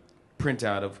 3-page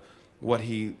printout of what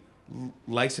he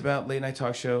likes about late night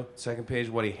talk show. Second page,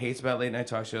 what he hates about late night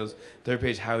talk shows. Third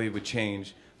page, how he would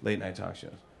change late night talk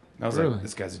shows. And I was Really? like,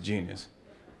 this guy's a genius.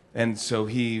 And so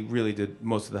he really did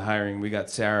most of the hiring. We got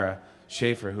Sarah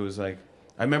Schaefer, who was like,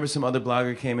 I remember some other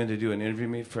blogger came in to do an interview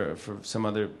with me for some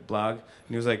other blog, and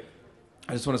he was like,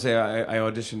 I just want to say I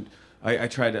auditioned.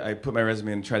 I put my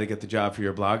resume in and tried to get the job for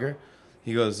your blogger.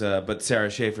 He goes, but Sarah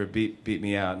Schaefer beat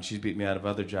me out, and she's beat me out of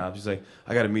other jobs. He's like,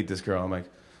 I got to meet this girl. I'm like,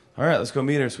 all right, let's go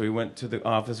meet her. So we went to the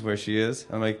office where she is.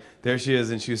 I'm like, there she is,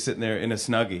 and she was sitting there in a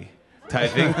Snuggie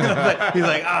typing. He's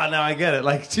like, now I get it.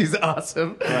 Like, she's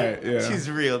awesome. Right, yeah. She's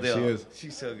the real deal. She is.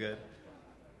 She's so good.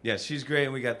 Yeah, she's great,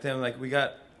 and we got them. Like, we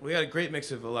got a great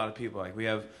mix of a lot of people. Like, we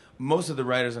have most of the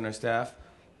writers on our staff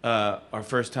are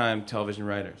first-time television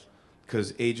writers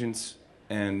because agents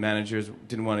and managers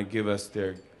didn't want to give us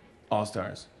their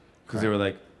all-stars because they were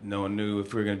like, no one knew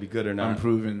if we were going to be good or not.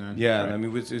 Unproven, then. Yeah, Right. I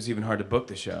mean, it was even hard to book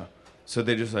the show. So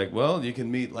they're just like, well, you can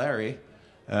meet Larry.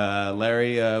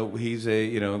 Larry, he's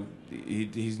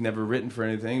he's never written for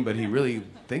anything, but he really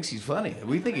thinks he's funny.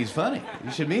 We think he's funny.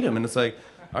 You should meet him. And it's like,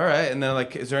 all right. And then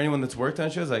like, is there anyone that's worked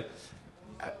on shows? Like,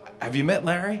 have you met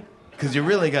Larry? Because you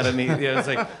really got to meet. You know, it's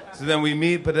like, so then we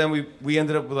meet, but then we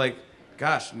ended up with like,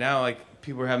 gosh, now like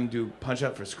people are having to do punch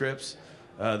up for scripts.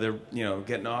 They're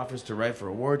getting offers to write for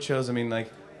award shows. I mean,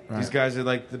 like these guys are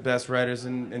like the best writers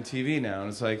in TV now, and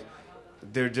it's like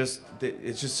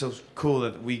it's just so cool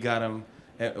that we got them.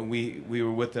 And we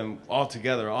were with them all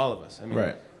together, all of us. I mean,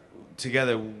 Right.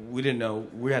 Together, we didn't know.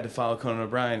 We had to follow Conan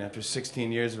O'Brien after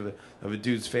 16 years of a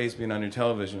dude's face being on your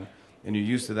television. and you're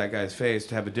used to that guy's face,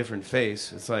 to have a different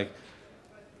face, it's like,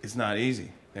 it's not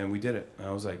easy. And we did it. And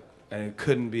I was like, and it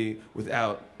couldn't be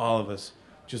without all of us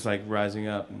just like rising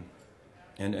up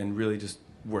and really just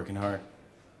working hard.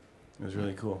 It was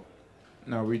really cool.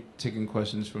 Now, are we taking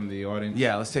questions from the audience?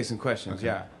 Yeah, let's take some questions. Okay.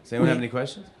 Yeah. Does anyone have any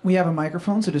questions? We have a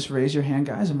microphone, so just raise your hand,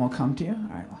 guys, and we'll come to you.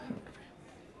 All right.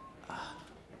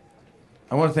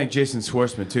 I want to thank Jason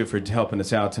Schwartzman, too, for helping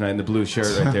us out tonight in the blue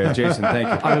shirt right there. Jason, thank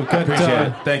you. I've got, Appreciate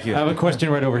it. Thank you. I have a question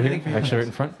right over here, actually right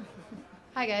in front.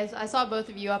 Hi guys, I saw both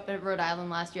of you up at Rhode Island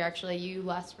last year. Actually, you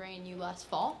last spring, you last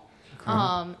fall.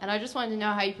 And I just wanted to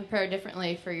know how you prepare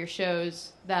differently for your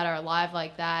shows that are live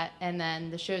like that, and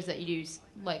then the shows that you do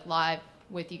like live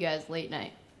with you guys late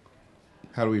night.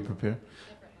 How do we prepare?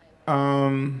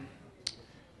 I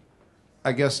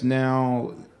guess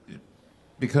now,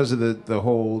 because of the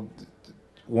whole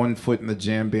 1 foot in the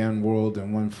jam band world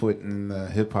and 1 foot in the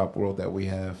hip hop world that we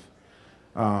have,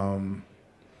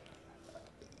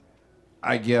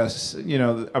 I guess,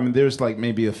 there's like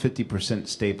maybe a 50%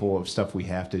 staple of stuff we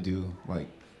have to do. Like,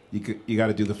 you got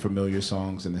to do the familiar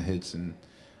songs and the hits. And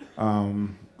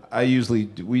I usually,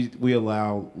 we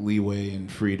allow leeway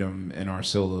and freedom in our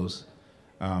solos.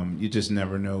 You just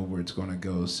never know where it's going to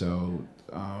go. So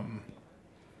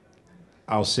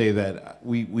I'll say that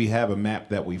we have a map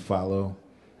that we follow.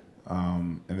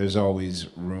 And there's always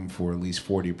room for at least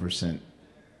 40%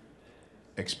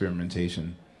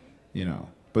 experimentation,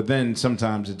 But then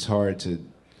sometimes it's hard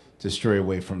to stray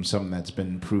away from something that's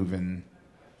been proven,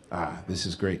 this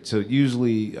is great. So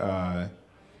usually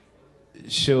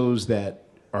shows that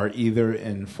are either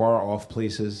in far off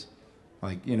places,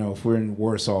 like, if we're in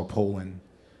Warsaw, Poland,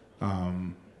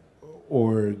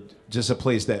 or just a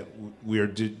place that we're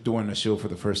doing a show for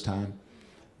the first time,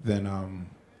 then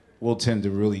we'll tend to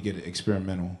really get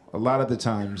experimental. A lot of the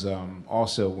times,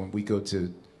 also when we go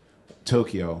to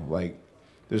Tokyo, like,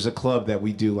 there's a club that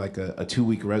we do like a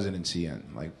 2-week residency in.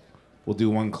 Like, we'll do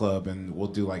one club and we'll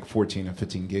do like 14 or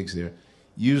 15 gigs there.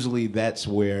 Usually that's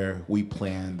where we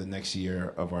plan the next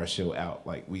year of our show out.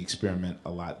 Like, we experiment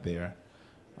a lot there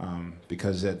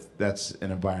because that's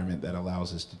an environment that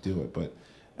allows us to do it. But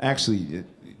actually,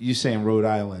 you saying Rhode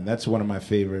Island, that's one of my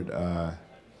favorite.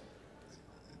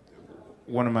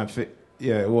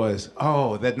 Yeah, it was.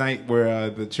 Oh, that night where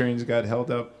the trains got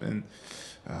held up, and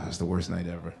it was the worst night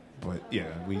ever. But yeah,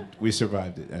 we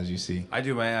survived it, as you see. I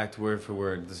do my act word for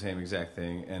word, the same exact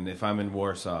thing. And if I'm in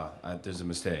Warsaw, there's a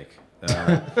mistake.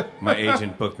 My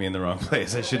agent booked me in the wrong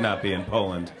place. I should not be in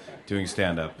Poland doing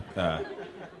stand-up.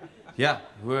 Yeah,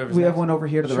 whoever's We next. have one over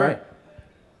here to the Sure. right.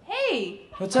 Hey,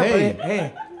 What's up, Hey. buddy?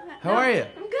 Hey, how are you?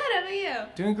 I'm good. How about you?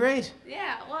 Doing great.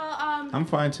 Yeah. Well, I'm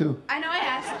fine too. I know I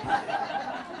asked.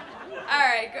 All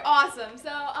right. Awesome.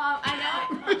 So,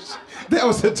 I know. That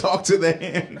was a talk to the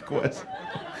hand question.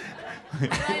 I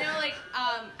know. Like,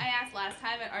 I asked last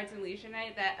time at Arts and Leisure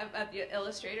Night that about the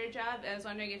illustrator job. I was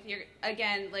wondering if you're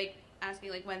again like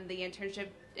asking like when the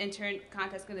intern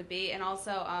contest going to be, and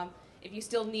also if you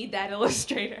still need that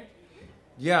illustrator.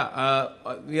 Yeah,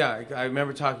 I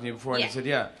remember talking to you before, and Yeah.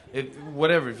 you said,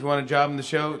 whatever. If you want a job in the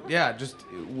show,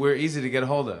 we're easy to get a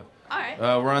hold of. All right.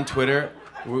 We're on Twitter.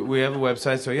 We have a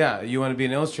website, so you want to be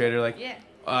an illustrator, like, Yeah.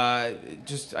 I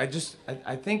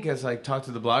think as like talk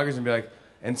to the bloggers and be like,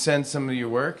 and send some of your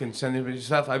work and send your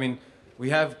stuff. I mean, we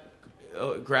have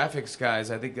graphics guys.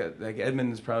 I think like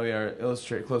Edmund is probably our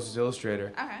closest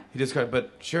illustrator. Okay. He just got,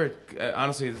 but sure,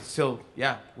 honestly, it's still,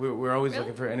 we're always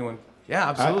looking for anyone. Yeah,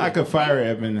 absolutely. I could fire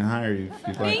Edmund and hire you if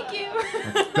you'd like. Thank you.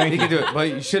 Thank you. Can do it, but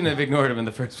you shouldn't have ignored him in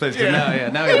the first place. Now you're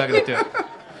not going to do it.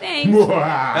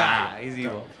 Thanks. He's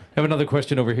evil. Have another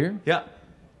question over here. Yeah.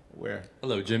 Where?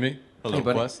 Hello, Jimmy. Hello, Hey,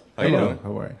 buddy. Quest. How you doing?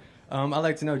 How are you? I'd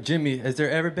like to know, Jimmy, has there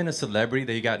ever been a celebrity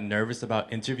that you got nervous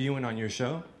about interviewing on your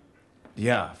show?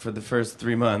 Yeah, for the first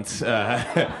 3 months,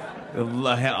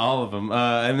 all of them.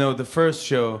 I know the first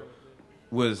show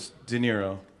was De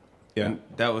Niro. Yeah. And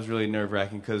that was really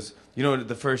nerve-wracking because,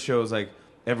 the first show was like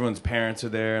everyone's parents are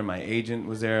there, and my agent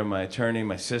was there, my attorney,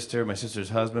 my sister's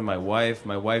husband, my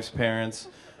wife's parents.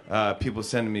 People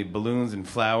sending me balloons and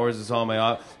flowers. It's all my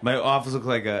office looked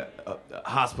like a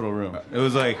hospital room. It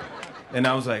was like, and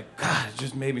I was like, God, it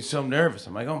just made me so nervous.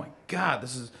 I'm like, oh my God,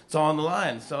 it's all on the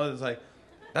line. So it's like,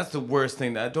 that's the worst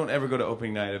thing. Don't ever go to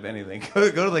opening night of anything.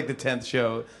 Go to like the 10th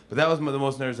show. But that was the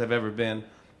most nervous I've ever been.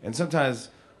 And sometimes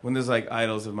when there's like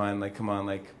idols of mine, like come on,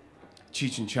 like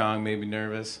Cheech and Chong made me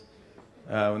nervous.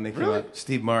 When they came Really? out,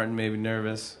 Steve Martin made me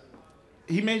nervous.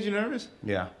 He made you nervous?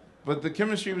 Yeah. But the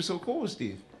chemistry was so cool with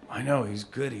Steve. I know, he's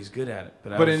good at it.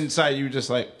 But inside you were just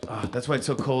like, that's why it's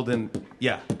so cold in, completely.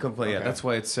 Yeah, Okay. that's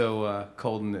why it's so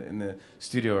cold in the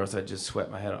studio, or else I'd just sweat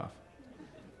my head off.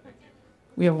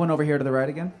 We have one over here to the right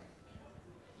again.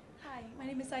 Hi, my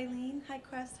name is Eileen. Hi,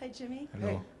 Quest. Hi, Jimmy.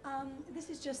 Hello. This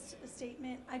is just a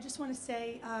statement. I just want to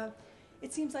say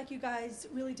it seems like you guys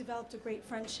really developed a great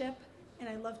friendship, and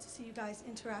I love to see you guys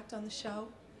interact on the show.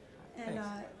 And you're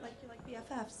like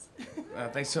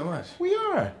BFFs. Thanks so much. We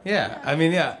are. Yeah, I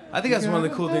mean, yeah. I think that's one of the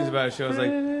cool things about our show is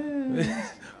like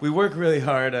we work really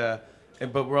hard,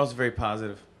 but we're also very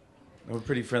positive. And we're a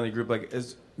pretty friendly group. Like,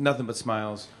 it's nothing but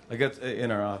smiles. Like that's in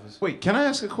our office. Wait, can I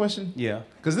ask a question? Yeah.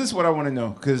 Because this is what I want to know.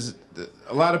 Because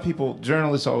a lot of people,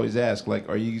 journalists always ask, like,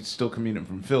 are you still commuting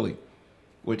from Philly?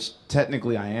 Which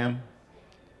technically I am.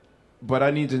 But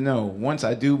I need to know, once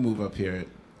I do move up here,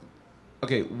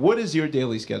 okay, what is your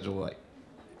daily schedule like?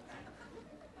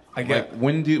 I get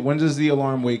when does the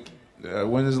alarm wake?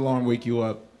 When does the alarm wake you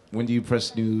up? When do you press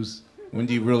snooze? When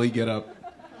do you really get up?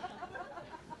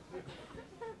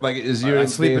 Like, is your I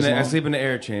sleep in the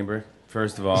air chamber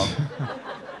first of all,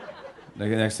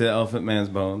 like next to the Elephant Man's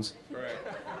bones,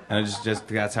 and I just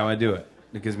that's how I do it.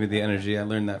 It gives me the energy. I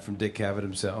learned that from Dick Cavett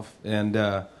himself. And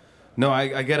no,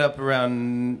 I get up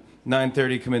around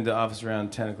 9:30, come into the office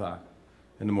around 10 o'clock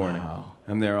in the morning. Wow.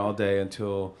 I'm there all day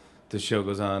until the show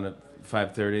goes on at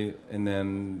 5:30, and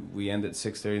then we end at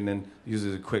 6:30, and then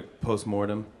usually a quick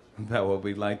post-mortem about what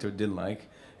we liked or didn't like.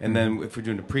 And then if we're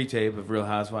doing a pre-tape of Real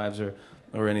Housewives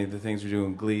or any of the things we're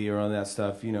doing, Glee or all that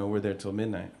stuff, you know, we're there till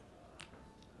midnight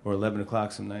or 11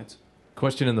 o'clock some nights.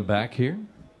 Question in the back here.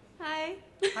 Hi.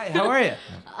 Hi, how are you?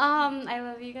 I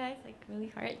love you guys, like really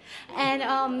hard. And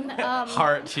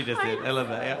Heart, she just did. I love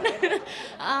that,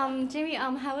 yeah. Jimmy,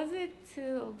 how is it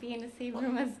to be in the same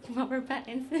room as Robert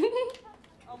Pattinson?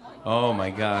 Oh my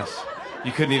gosh.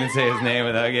 You couldn't even say his name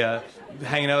without,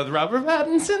 hanging out with Robert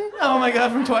Pattinson? Oh my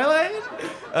God, from Twilight?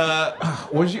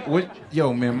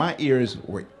 Yo, man, my ears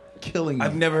were killing me.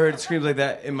 I've never heard screams like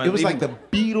that in my life. It was like the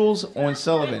Beatles on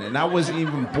Sullivan, and I wasn't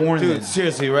even born Dude, then.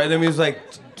 seriously, right? I mean, it was like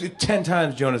 10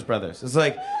 times Jonas Brothers. It's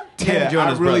like 10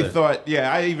 Jonas I really Brothers. thought,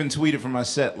 I even tweeted from my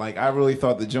set, like, I really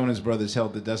thought the Jonas Brothers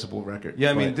held the decibel record.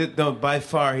 Yeah, I mean, But- no, by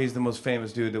far, he's the most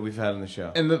famous dude that we've had on the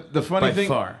show. And the funny By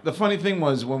far. the funny thing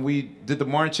was when we did the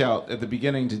march out at the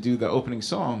beginning to do the opening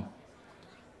song,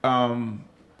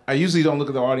 I usually don't look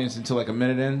at the audience until like a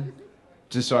minute in,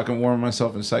 just so I can warm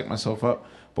myself and psych myself up.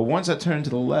 But once I turned to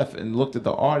the left and looked at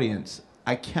the audience,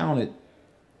 I counted.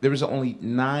 There was only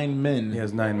 9 men. He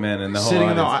has 9 men in the whole sitting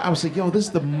audience. I was like, yo, this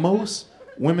is the most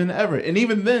women ever. And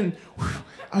even then,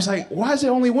 I was like, why is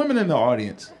there only women in the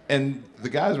audience? And the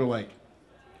guys were like,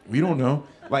 we don't know.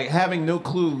 Like, having no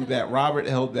clue that Robert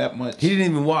held that much. He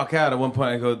didn't even walk out at one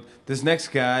point. I go, this next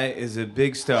guy is a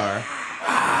big star.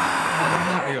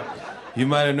 I go, you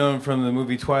might have known him from the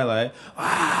movie Twilight.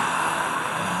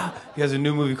 He has a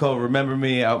new movie called Remember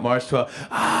Me out March 12th.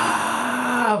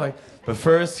 Like, but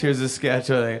first, here's a sketch.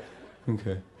 I'm like,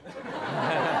 okay.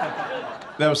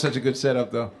 That was such a good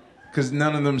setup, though, because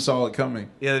none of them saw it coming.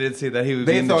 Yeah, they did see that. He was.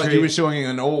 They thought you were showing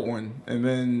an old one, and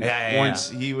then Yeah. once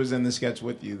he was in the sketch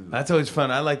with you. That's always fun.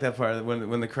 I like that part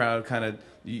when the crowd kind of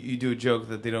you do a joke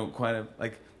that they don't quite have,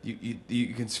 like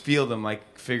you can feel them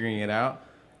like figuring it out.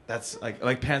 That's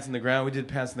like Pants on the Ground. We did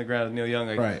Pants on the Ground with Neil Young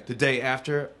Right. the day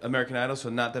after American Idol, so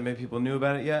not that many people knew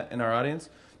about it yet in our audience.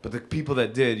 But the people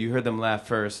that did, you heard them laugh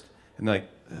first, and they're like,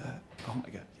 "Oh my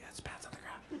God, yeah, it's Pants on the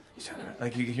Ground."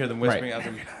 Like you could hear them whispering out,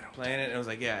 them playing it, and it was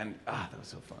like, yeah, and that was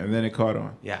so fun. And then it caught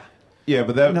on. Yeah. Yeah,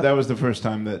 but that was the first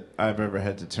time that I've ever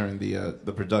had to turn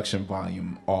the production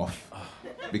volume off.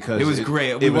 Because It was great.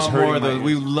 It We was want more of hurting those. my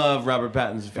We ears. love Robert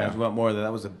Pattinson fans. Yeah. We want more of that.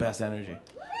 That was the best energy.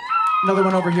 Another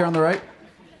one over here on the right.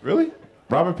 Really?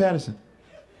 Robert Pattinson.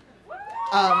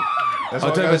 That's I'm all I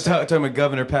talking gotta about, say? talking about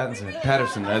Governor Patterson.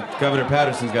 Governor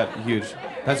Patterson's got huge.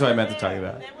 That's what I meant to talk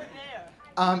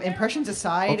about. Impressions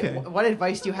aside, Okay. what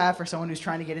advice do you have for someone who's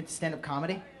trying to get into stand-up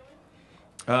comedy?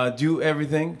 Do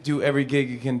everything. Do every gig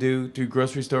you can do. Do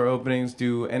grocery store openings.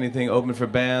 Do anything open for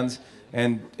bands.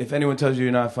 And if anyone tells you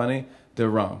you're not funny, they're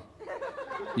wrong.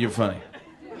 You're funny.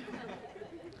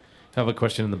 Have a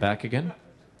question in the back again.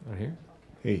 Right here.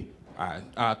 Hey.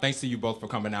 Thanks to you both for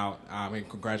coming out, and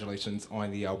congratulations on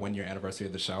the 1-year anniversary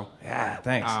of the show. Yeah,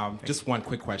 thanks. Just one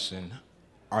quick question.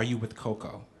 Are you with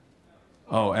Coco?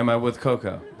 Oh, am I with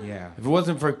Coco? Yeah. If it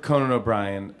wasn't for Conan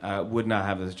O'Brien, I would not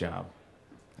have this job.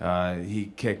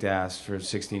 He kicked ass for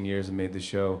 16 years and made the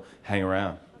show hang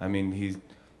around. I mean, he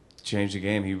changed the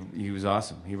game. He was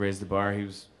awesome. He raised the bar. He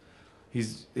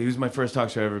was my first talk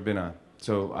show I've ever been on.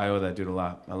 So I owe that dude a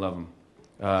lot. I love him.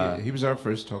 Yeah, he was our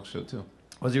first talk show too.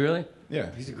 Was he really? Yeah,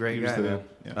 He's a great he was guy, the- man.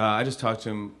 yeah. I just talked to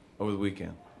him over the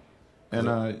weekend.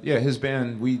 And his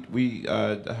band, we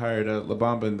hired La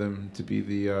Bamba and them to be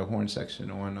the horn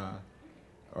section on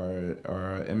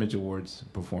our Image Awards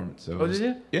performance. So Oh, did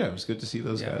you? Yeah, it was good to see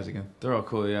those guys again. They're all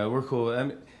cool. Yeah, we're cool. I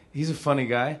mean, he's a funny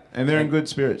guy, and they're in good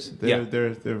spirits. They're fine.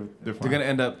 They're gonna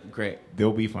end up great.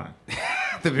 They'll be fine.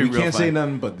 They'll be we real can't fine. say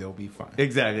nothing, but they'll be fine.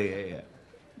 Exactly. Yeah.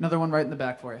 Another one right in the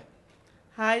back for you.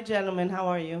 Hi, gentlemen. How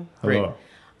are you? Hello.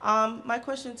 My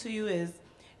question to you is,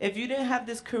 if you didn't have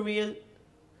this career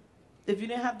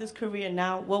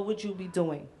now, what would you be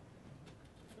doing?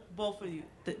 Both of you.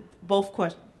 Both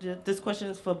questions. This question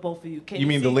is for both of you. You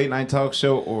mean the late night talk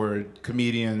show or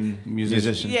comedian,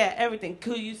 musician? Yeah, everything.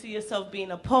 Could you see yourself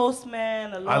being a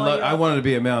postman, a lawyer? I wanted to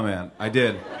be a mailman. I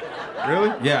did. Really?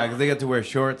 Yeah, because they get to wear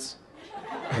shorts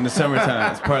in the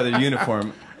summertime. It's part of their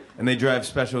uniform, and they drive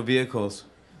special vehicles.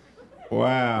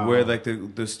 Wow. Where like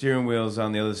the steering wheel's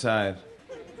on the other side,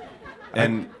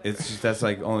 and it's just, that's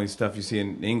like only stuff you see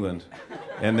in England,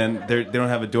 and then they don't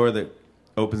have a door that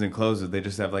opens and closes. They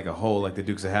just have like a hole like the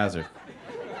Dukes of Hazzard.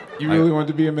 You really wanted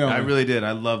to be a mailman? I really did.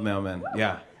 I love mailmen.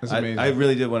 Yeah, That's amazing. I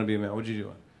really did want to be a mailman. What'd you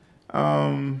do?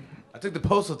 I took the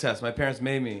postal test. My parents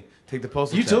made me take the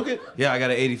postal test. You took it? Yeah, I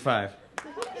got an 85.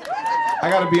 I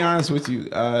got to be honest with you.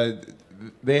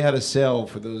 They had a sale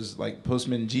for those like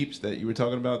postman Jeeps that you were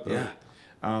talking about.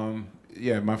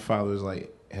 Yeah, my father was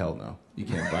like, "Hell no, you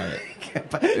can't buy it."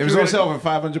 It was on sale for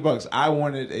 $500. I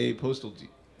wanted a postal Jeep.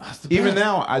 Even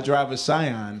now, I drive a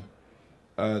Scion,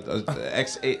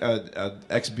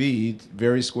 XB,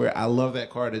 very square. I love that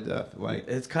car to death. Like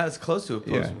it's close to a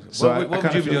postman. Yeah. So what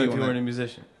would you be doing if you weren't a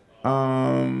musician?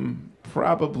 Probably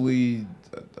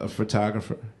a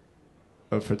photographer.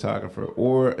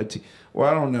 Or well,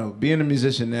 I don't know. Being a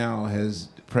musician now has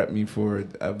prepped me for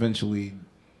eventually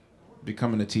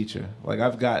becoming a teacher. Like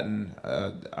I've gotten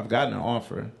an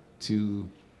offer to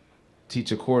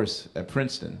teach a course at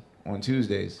Princeton on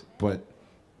Tuesdays, but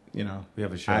you know, we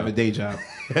have a show. I have a day job,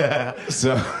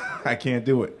 so I can't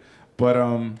do it. But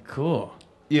cool.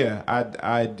 Yeah,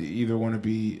 I'd either want to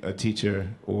be a teacher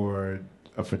or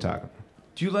a photographer.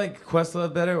 Do you like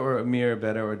Questlove better or Amir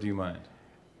better, or do you mind?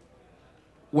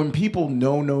 When people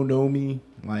know me,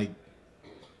 like,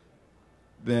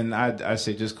 then I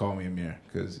say just call me Amir,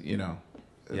 because you know,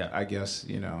 I guess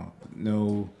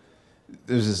no,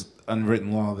 there's this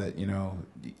unwritten law that you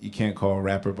can't call a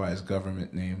rapper by his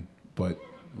government name, but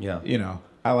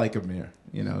I like Amir.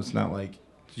 It's not like.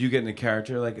 Do you get in a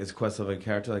character like is Questlove a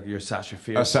character like you're Sasha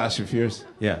Fierce? Sasha Fierce.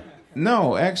 Yeah.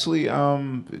 No, actually,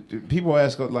 people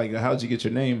ask like, how'd you get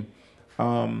your name?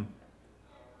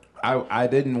 I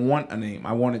didn't want a name.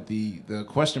 I wanted the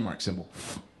question mark symbol.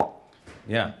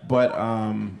 Yeah. But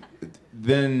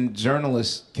then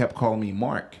journalists kept calling me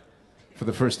Mark for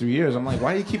the first 3 years. I'm like,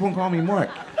 why do you keep on calling me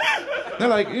Mark? They're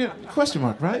like, question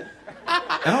mark, right?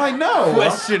 And I'm like, no.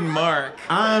 Question mark.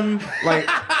 I'm like,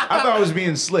 I thought I was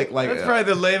being slick. Like that's probably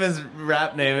the lamest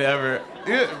rap name ever.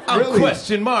 Yeah, I'm really.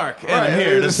 Question mark, and I'm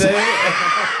here to say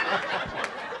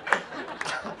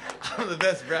I'm the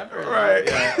best rapper. Right.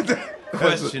 Yeah.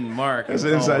 Question mark. That's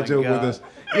an inside joke with us.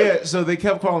 Yeah, so they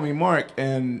kept calling me Mark,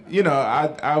 and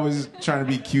I was trying to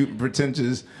be cute and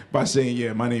pretentious by saying,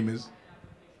 yeah, my name is.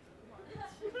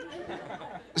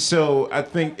 So I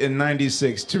think in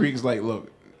 '96, Tariq's like,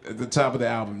 look, at the top of the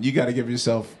album, you got to give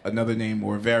yourself another name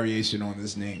or a variation on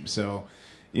this name. So,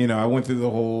 I went through the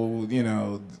whole,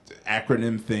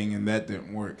 acronym thing, and that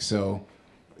didn't work. So.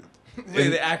 Wait,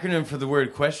 the acronym for the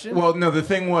word question? Well, no, the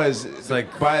thing was, it's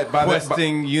like by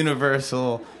questing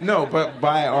universal. No, but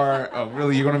by our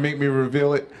really, you're gonna make me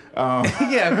reveal it.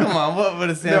 Yeah, come on. What would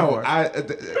it stand for?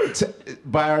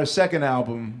 By our second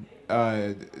album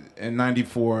in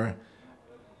 '94,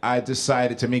 I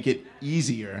decided to make it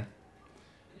easier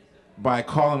by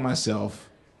calling myself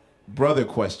Brother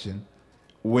Question,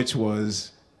 which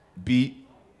was beat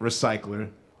recycler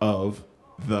of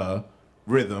the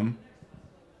rhythm.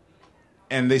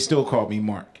 And they still called me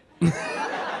Mark.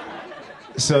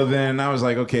 So then I was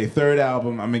like, okay, third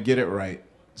album, I'm gonna get it right.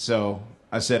 So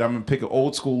I said, I'm gonna pick an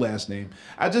old school last name.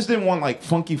 I just didn't want like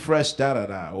Funky Fresh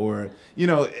da-da-da, or,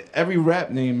 every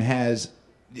rap name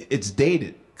it's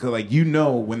dated. Cause like,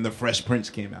 when the Fresh Prince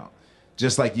came out.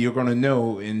 Just like you're gonna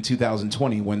know in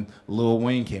 2020 when Lil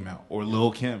Wayne came out, or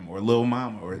Lil Kim, or Lil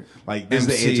Mama, or like this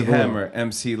MC is the age of Hammer,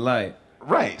 MC Light.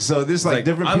 Right, so this like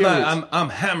different periods. I'm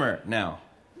Hammer now.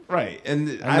 Right,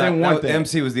 and I didn't want that.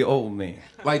 MC was the old me.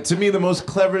 Like, to me, the most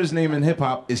cleverest name in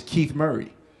hip-hop is Keith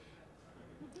Murray.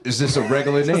 Is this a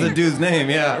regular name? That's a dude's name,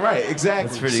 yeah. Right, exactly.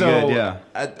 That's pretty good,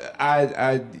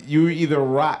 yeah. You either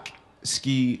rock,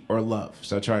 ski, or love.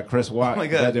 So I tried Chris Watt. Oh my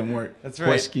God. That didn't work. That's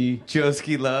right. Quesky.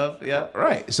 Joeski Love, yeah.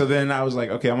 Right, so then I was like,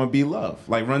 okay, I'm going to be Love.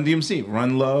 Like Run DMC.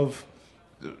 Run Love.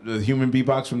 The human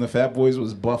beatbox from the Fat Boys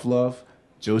was Buff Love.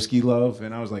 Joski Love,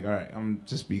 and I was like, all right, I'm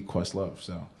just be Questlove.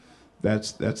 So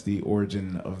that's the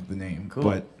origin of the name. Cool.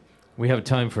 But we have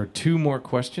time for 2 more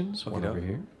questions. One over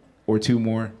here. Or 2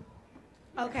 more.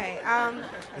 Okay.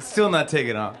 It's still not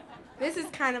taking off. This is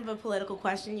kind of a political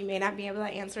question. You may not be able to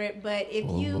answer it, but if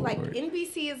you like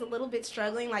NBC is a little bit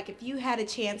struggling. Like if you had a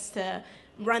chance to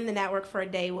run the network for a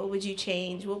day, what would you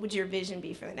change? What would your vision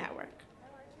be for the network?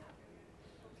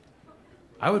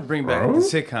 I would bring back the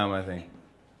sitcom, I think.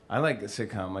 I like the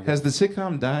sitcom. Like Has the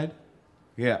sitcom died?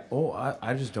 Yeah. Oh,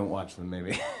 I just don't watch them,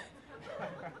 maybe.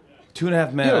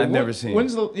 2.5 Men, I've never seen. I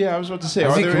was about to say, I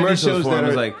are see there any commercials shows for that them. are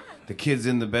It's like the kids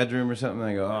in the bedroom or something. And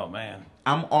I go, oh, man.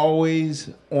 I'm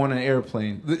always on an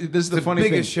airplane. This is the funny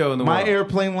thing. biggest show in the My world.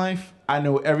 airplane life, I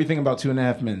know everything about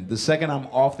 2.5 Men. The second I'm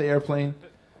off the airplane,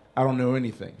 I don't know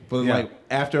anything. But Yeah. like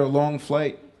after a long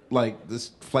flight, like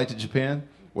this flight to Japan,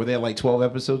 where they had like 12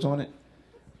 episodes on it,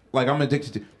 like I'm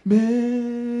addicted to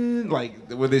man.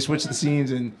 Like where they switch the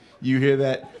scenes and you hear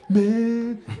that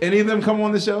man. Any of them come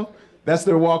on the show? That's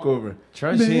their walkover.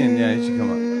 Charlie Sheen, yeah, he should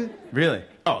come on. Really?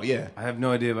 Oh yeah. I have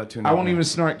no idea about 2.5 I won't Men. even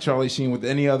snark Charlie Sheen with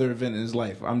any other event in his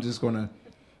life. I'm just gonna.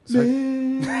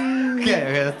 Okay,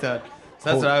 that's done. So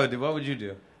that's what I would do. What would you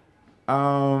do?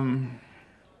 I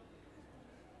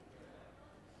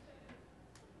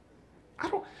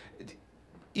don't.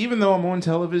 Even though I'm on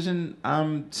television,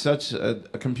 I'm such a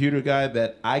computer guy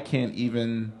that I can't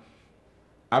even.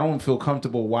 I don't feel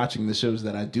comfortable watching the shows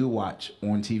that I do watch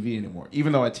on TV anymore.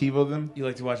 Even though I TiVo them, You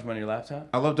like to watch them on your laptop?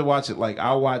 I love to watch it. Like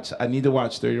I need to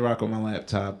watch 30 Rock on my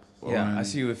laptop. Yeah, on- I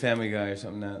see you with Family Guy or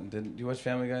something now. Do you watch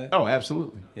Family Guy? Oh,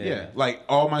 absolutely. Yeah, Yeah. yeah. Like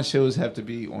all my shows have to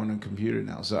be on a computer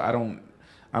now, so I don't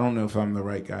know if I'm the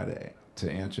right guy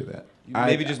to answer that.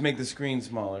 Maybe just make the screen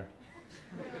smaller.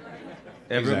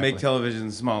 Exactly. Make television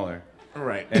smaller.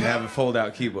 Right. And have a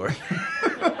fold-out keyboard.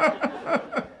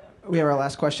 We have our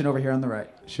last question over here on the right.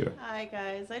 Sure. Hi,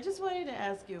 guys. I just wanted to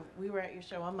ask you, we were at your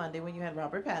show on Monday when you had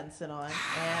Robert Pattinson on,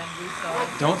 and we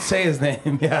saw... Don't say his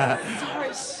name. Yeah.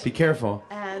 Sorry. Be careful.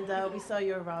 And we saw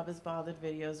your Rob is Bothered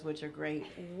videos, which are great.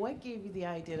 What gave you the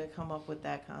idea to come up with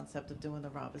that concept of doing the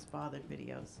Rob is Bothered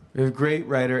videos? We have a great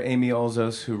writer, Amy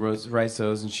Olzos, who writes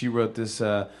those, and she wrote this.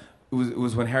 It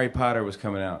was when Harry Potter was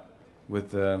coming out.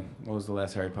 With what was the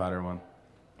last Harry Potter one?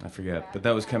 I forget, but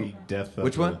that was coming. Death.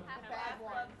 Which one?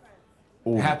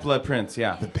 Half-Blood Prince.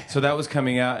 Yeah. So that was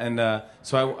coming out, and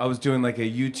so I was doing like a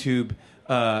YouTube,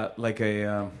 like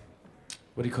a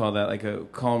what do you call that? Like a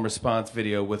call and response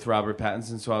video with Robert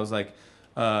Pattinson. So I was like,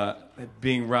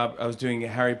 being I was doing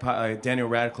Harry Potter, Daniel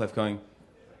Radcliffe going.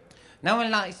 No one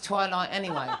likes Twilight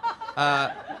anyway.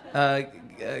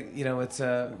 You know, it's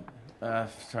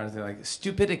trying to think like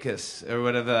Stupidicus or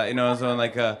whatever. You know, I was on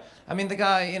like I mean, the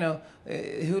guy, you know,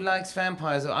 who likes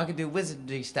vampires? I could do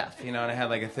wizardry stuff, you know. And I had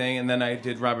like a thing, and then I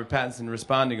did Robert Pattinson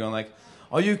responding, going like,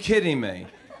 "Are you kidding me?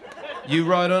 You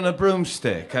ride on a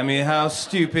broomstick? I mean, how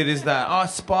stupid is that? I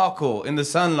sparkle in the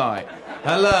sunlight.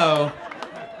 Hello,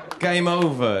 game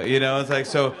over." You know, it's like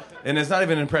so. And it's not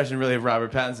even an impression really of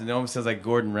Robert Pattinson. It almost sounds like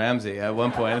Gordon Ramsay at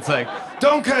one point. It's like,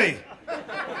 "Donkey!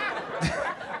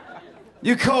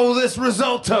 You call this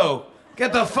risotto?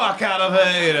 Get the fuck out of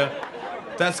here!" You know?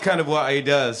 That's kind of what he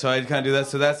does. So I kind of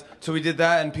do that. So we did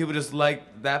that, and people just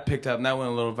liked that, picked up, and that went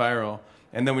a little viral.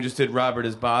 And then we just did Robert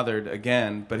is Bothered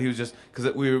again, but he was just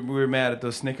because we were mad at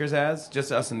those Snickers ads,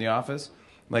 just us in the office,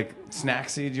 like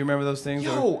Snacksy. Do you remember those things?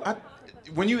 Yo,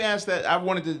 when you asked that, I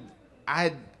wanted to.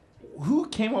 Who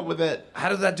came up with that? How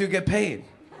did that dude get paid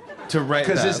to write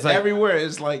that? Because it's like, everywhere.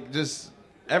 It's like just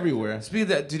everywhere. Speaking of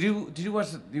that, did you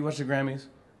watch the Grammys?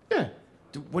 Yeah.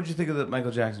 What did you think of the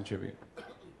Michael Jackson tribute? That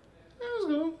was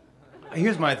good.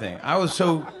 Here's my thing. I was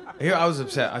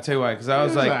upset. I'll tell you why. Because I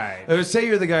was It was like, alright. say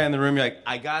you're the guy in the room. You're like,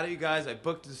 I got it, you guys. I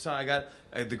booked the song. I got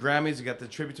the Grammys. I got the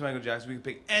tribute to Michael Jackson. We can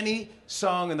pick any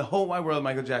song in the whole wide world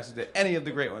Michael Jackson did. Any of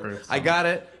the great ones. I got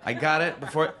it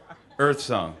before Earth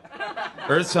Song.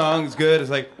 Earth Song is good. It's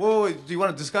like, whoa, do you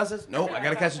want to discuss this? Nope, I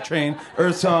got to catch a train.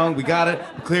 Earth Song, we got it.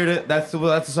 We cleared it. That's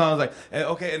the song. I was like,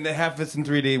 okay, and then half of it's in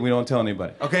 3D. We don't tell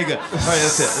anybody. Okay, good. All right,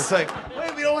 that's it. It's like,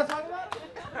 wait, we don't want to talk about it?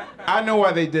 I know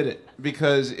why they did it,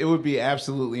 because it would be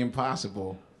absolutely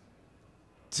impossible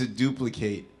to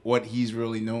duplicate what he's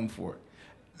really known for.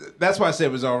 That's why I said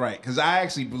it was all right, because I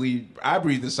actually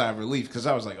breathed a sigh of relief, because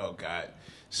I was like, oh, God,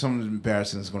 something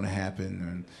embarrassing is going to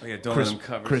happen. And don't let him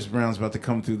cover. Chris Brown's about to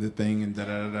come through the thing, and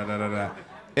da-da-da-da-da-da.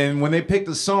 And when they picked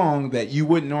a song that you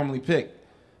wouldn't normally pick,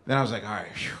 then I was like, all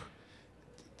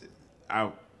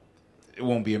right, it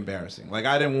won't be embarrassing. Like,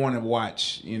 I didn't want to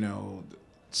watch,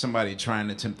 somebody trying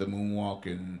to attempt the moonwalk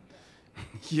and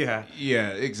Yeah,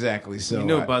 exactly. So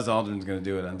Buzz Aldrin's going to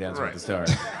do it on Dancing with the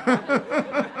Stars.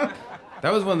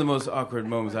 That was one of the most awkward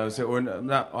moments, I would say, or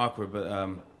not awkward, but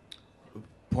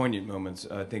poignant moments,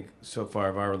 I think, so far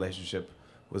of our relationship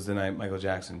was the night Michael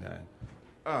Jackson died.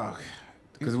 Oh,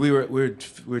 because we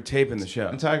were taping the show.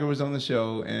 And Tiger was on the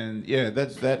show, and yeah,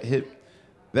 that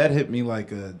hit me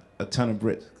like a ton of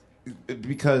bricks,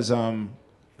 because it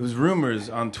was rumors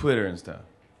on Twitter and stuff.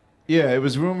 Yeah, it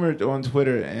was rumored on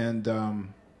Twitter, and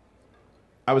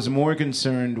I was more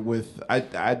concerned with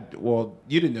well,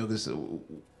 you didn't know this.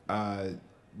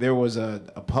 There was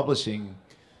a publishing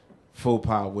faux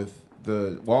pas with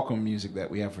the welcome music that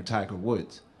we have for Tiger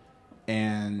Woods,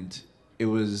 and it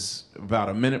was about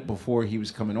a minute before he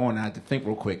was coming on. I had to think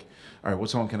real quick. All right, what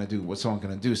song can I do? What song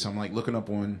can I do? So I'm like looking up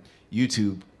on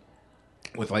YouTube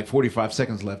with like 45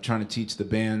 seconds left, trying to teach the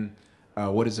band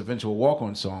what his eventual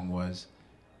walk-on song was,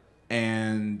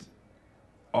 and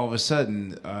all of a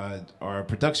sudden, our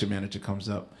production manager comes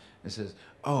up and says,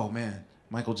 "Oh man,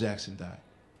 Michael Jackson died,"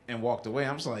 and walked away.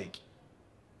 I was like,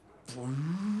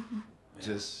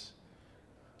 just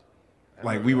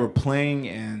like we were playing,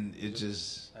 and it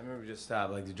just. I remember we just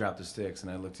stopped, like, to drop the sticks, and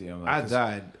I looked at you. I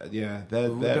died. Yeah,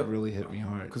 that really hit me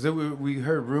hard. Because we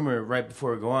heard rumor right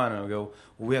before we go on, and I go,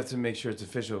 well, we have to make sure it's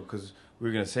official because we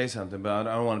were gonna say something, but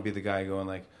I don't want to be the guy going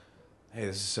like, "Hey,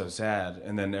 this is so sad,"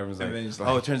 and then everyone's like,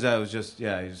 "Oh, it turns out it was just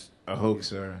he's a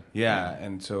hoax," or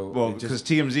and so because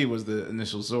TMZ was the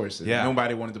initial source, and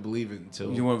nobody wanted to believe it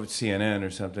until you went with CNN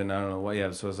or something. I don't know what. Yeah,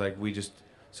 so it's like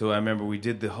So I remember we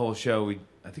did the whole show.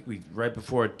 I think right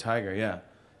before Tiger,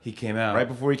 he came out. Right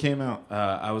before he came out,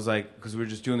 I was like, because we were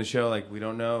just doing the show, like we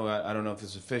don't know. I don't know if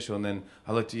it's official. And then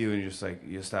I looked at you, and you're just like,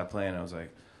 you stopped playing. I was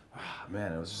like,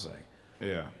 man, it was just like,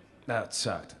 yeah. That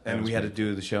sucked. And we had to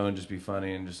do the show and just be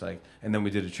funny and just like, and then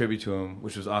we did a tribute to him,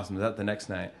 which was awesome. That the next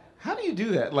night. How do you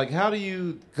do that? Like, how do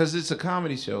you? Because it's a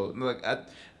comedy show. Like,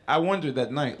 I wondered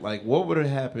that night, like, what would have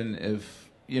happened if,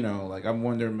 like, I'm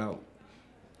wondering about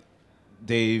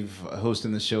Dave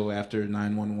hosting the show after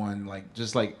 9/11, like,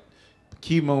 just like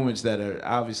key moments that are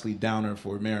obviously downer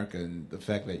for America, and the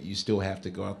fact that you still have to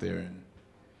go out there and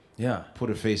put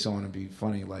a face on and be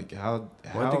funny. Like, how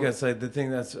well, I think that's like the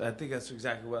thing. I think that's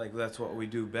exactly what that's what we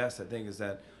do best. I think is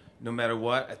that no matter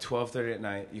what, at 12:30 at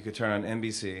night, you could turn on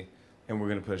NBC, and we're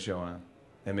gonna put a show on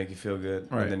and make you feel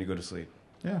good, right. And then you go to sleep.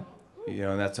 Yeah.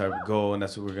 And that's our goal, and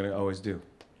that's what we're gonna always do.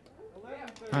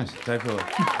 Nice. Type cool.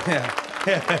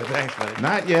 Thanks, buddy.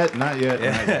 Not yet.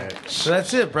 Yeah. So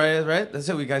that's it, Brian. Right? That's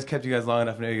it. We kept you guys long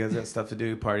enough. I know you guys got stuff to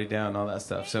do, party down, all that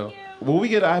stuff. So, will we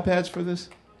get iPads for this?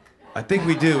 I think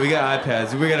we do. We got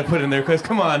iPads. We got to put in there, Chris.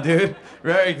 Come on, dude.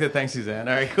 Very good. Thanks, Suzanne.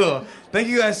 All right, cool. Thank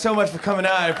you guys so much for coming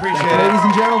out. I appreciate it. Ladies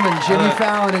and gentlemen, Jimmy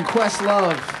Fallon and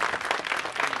Questlove.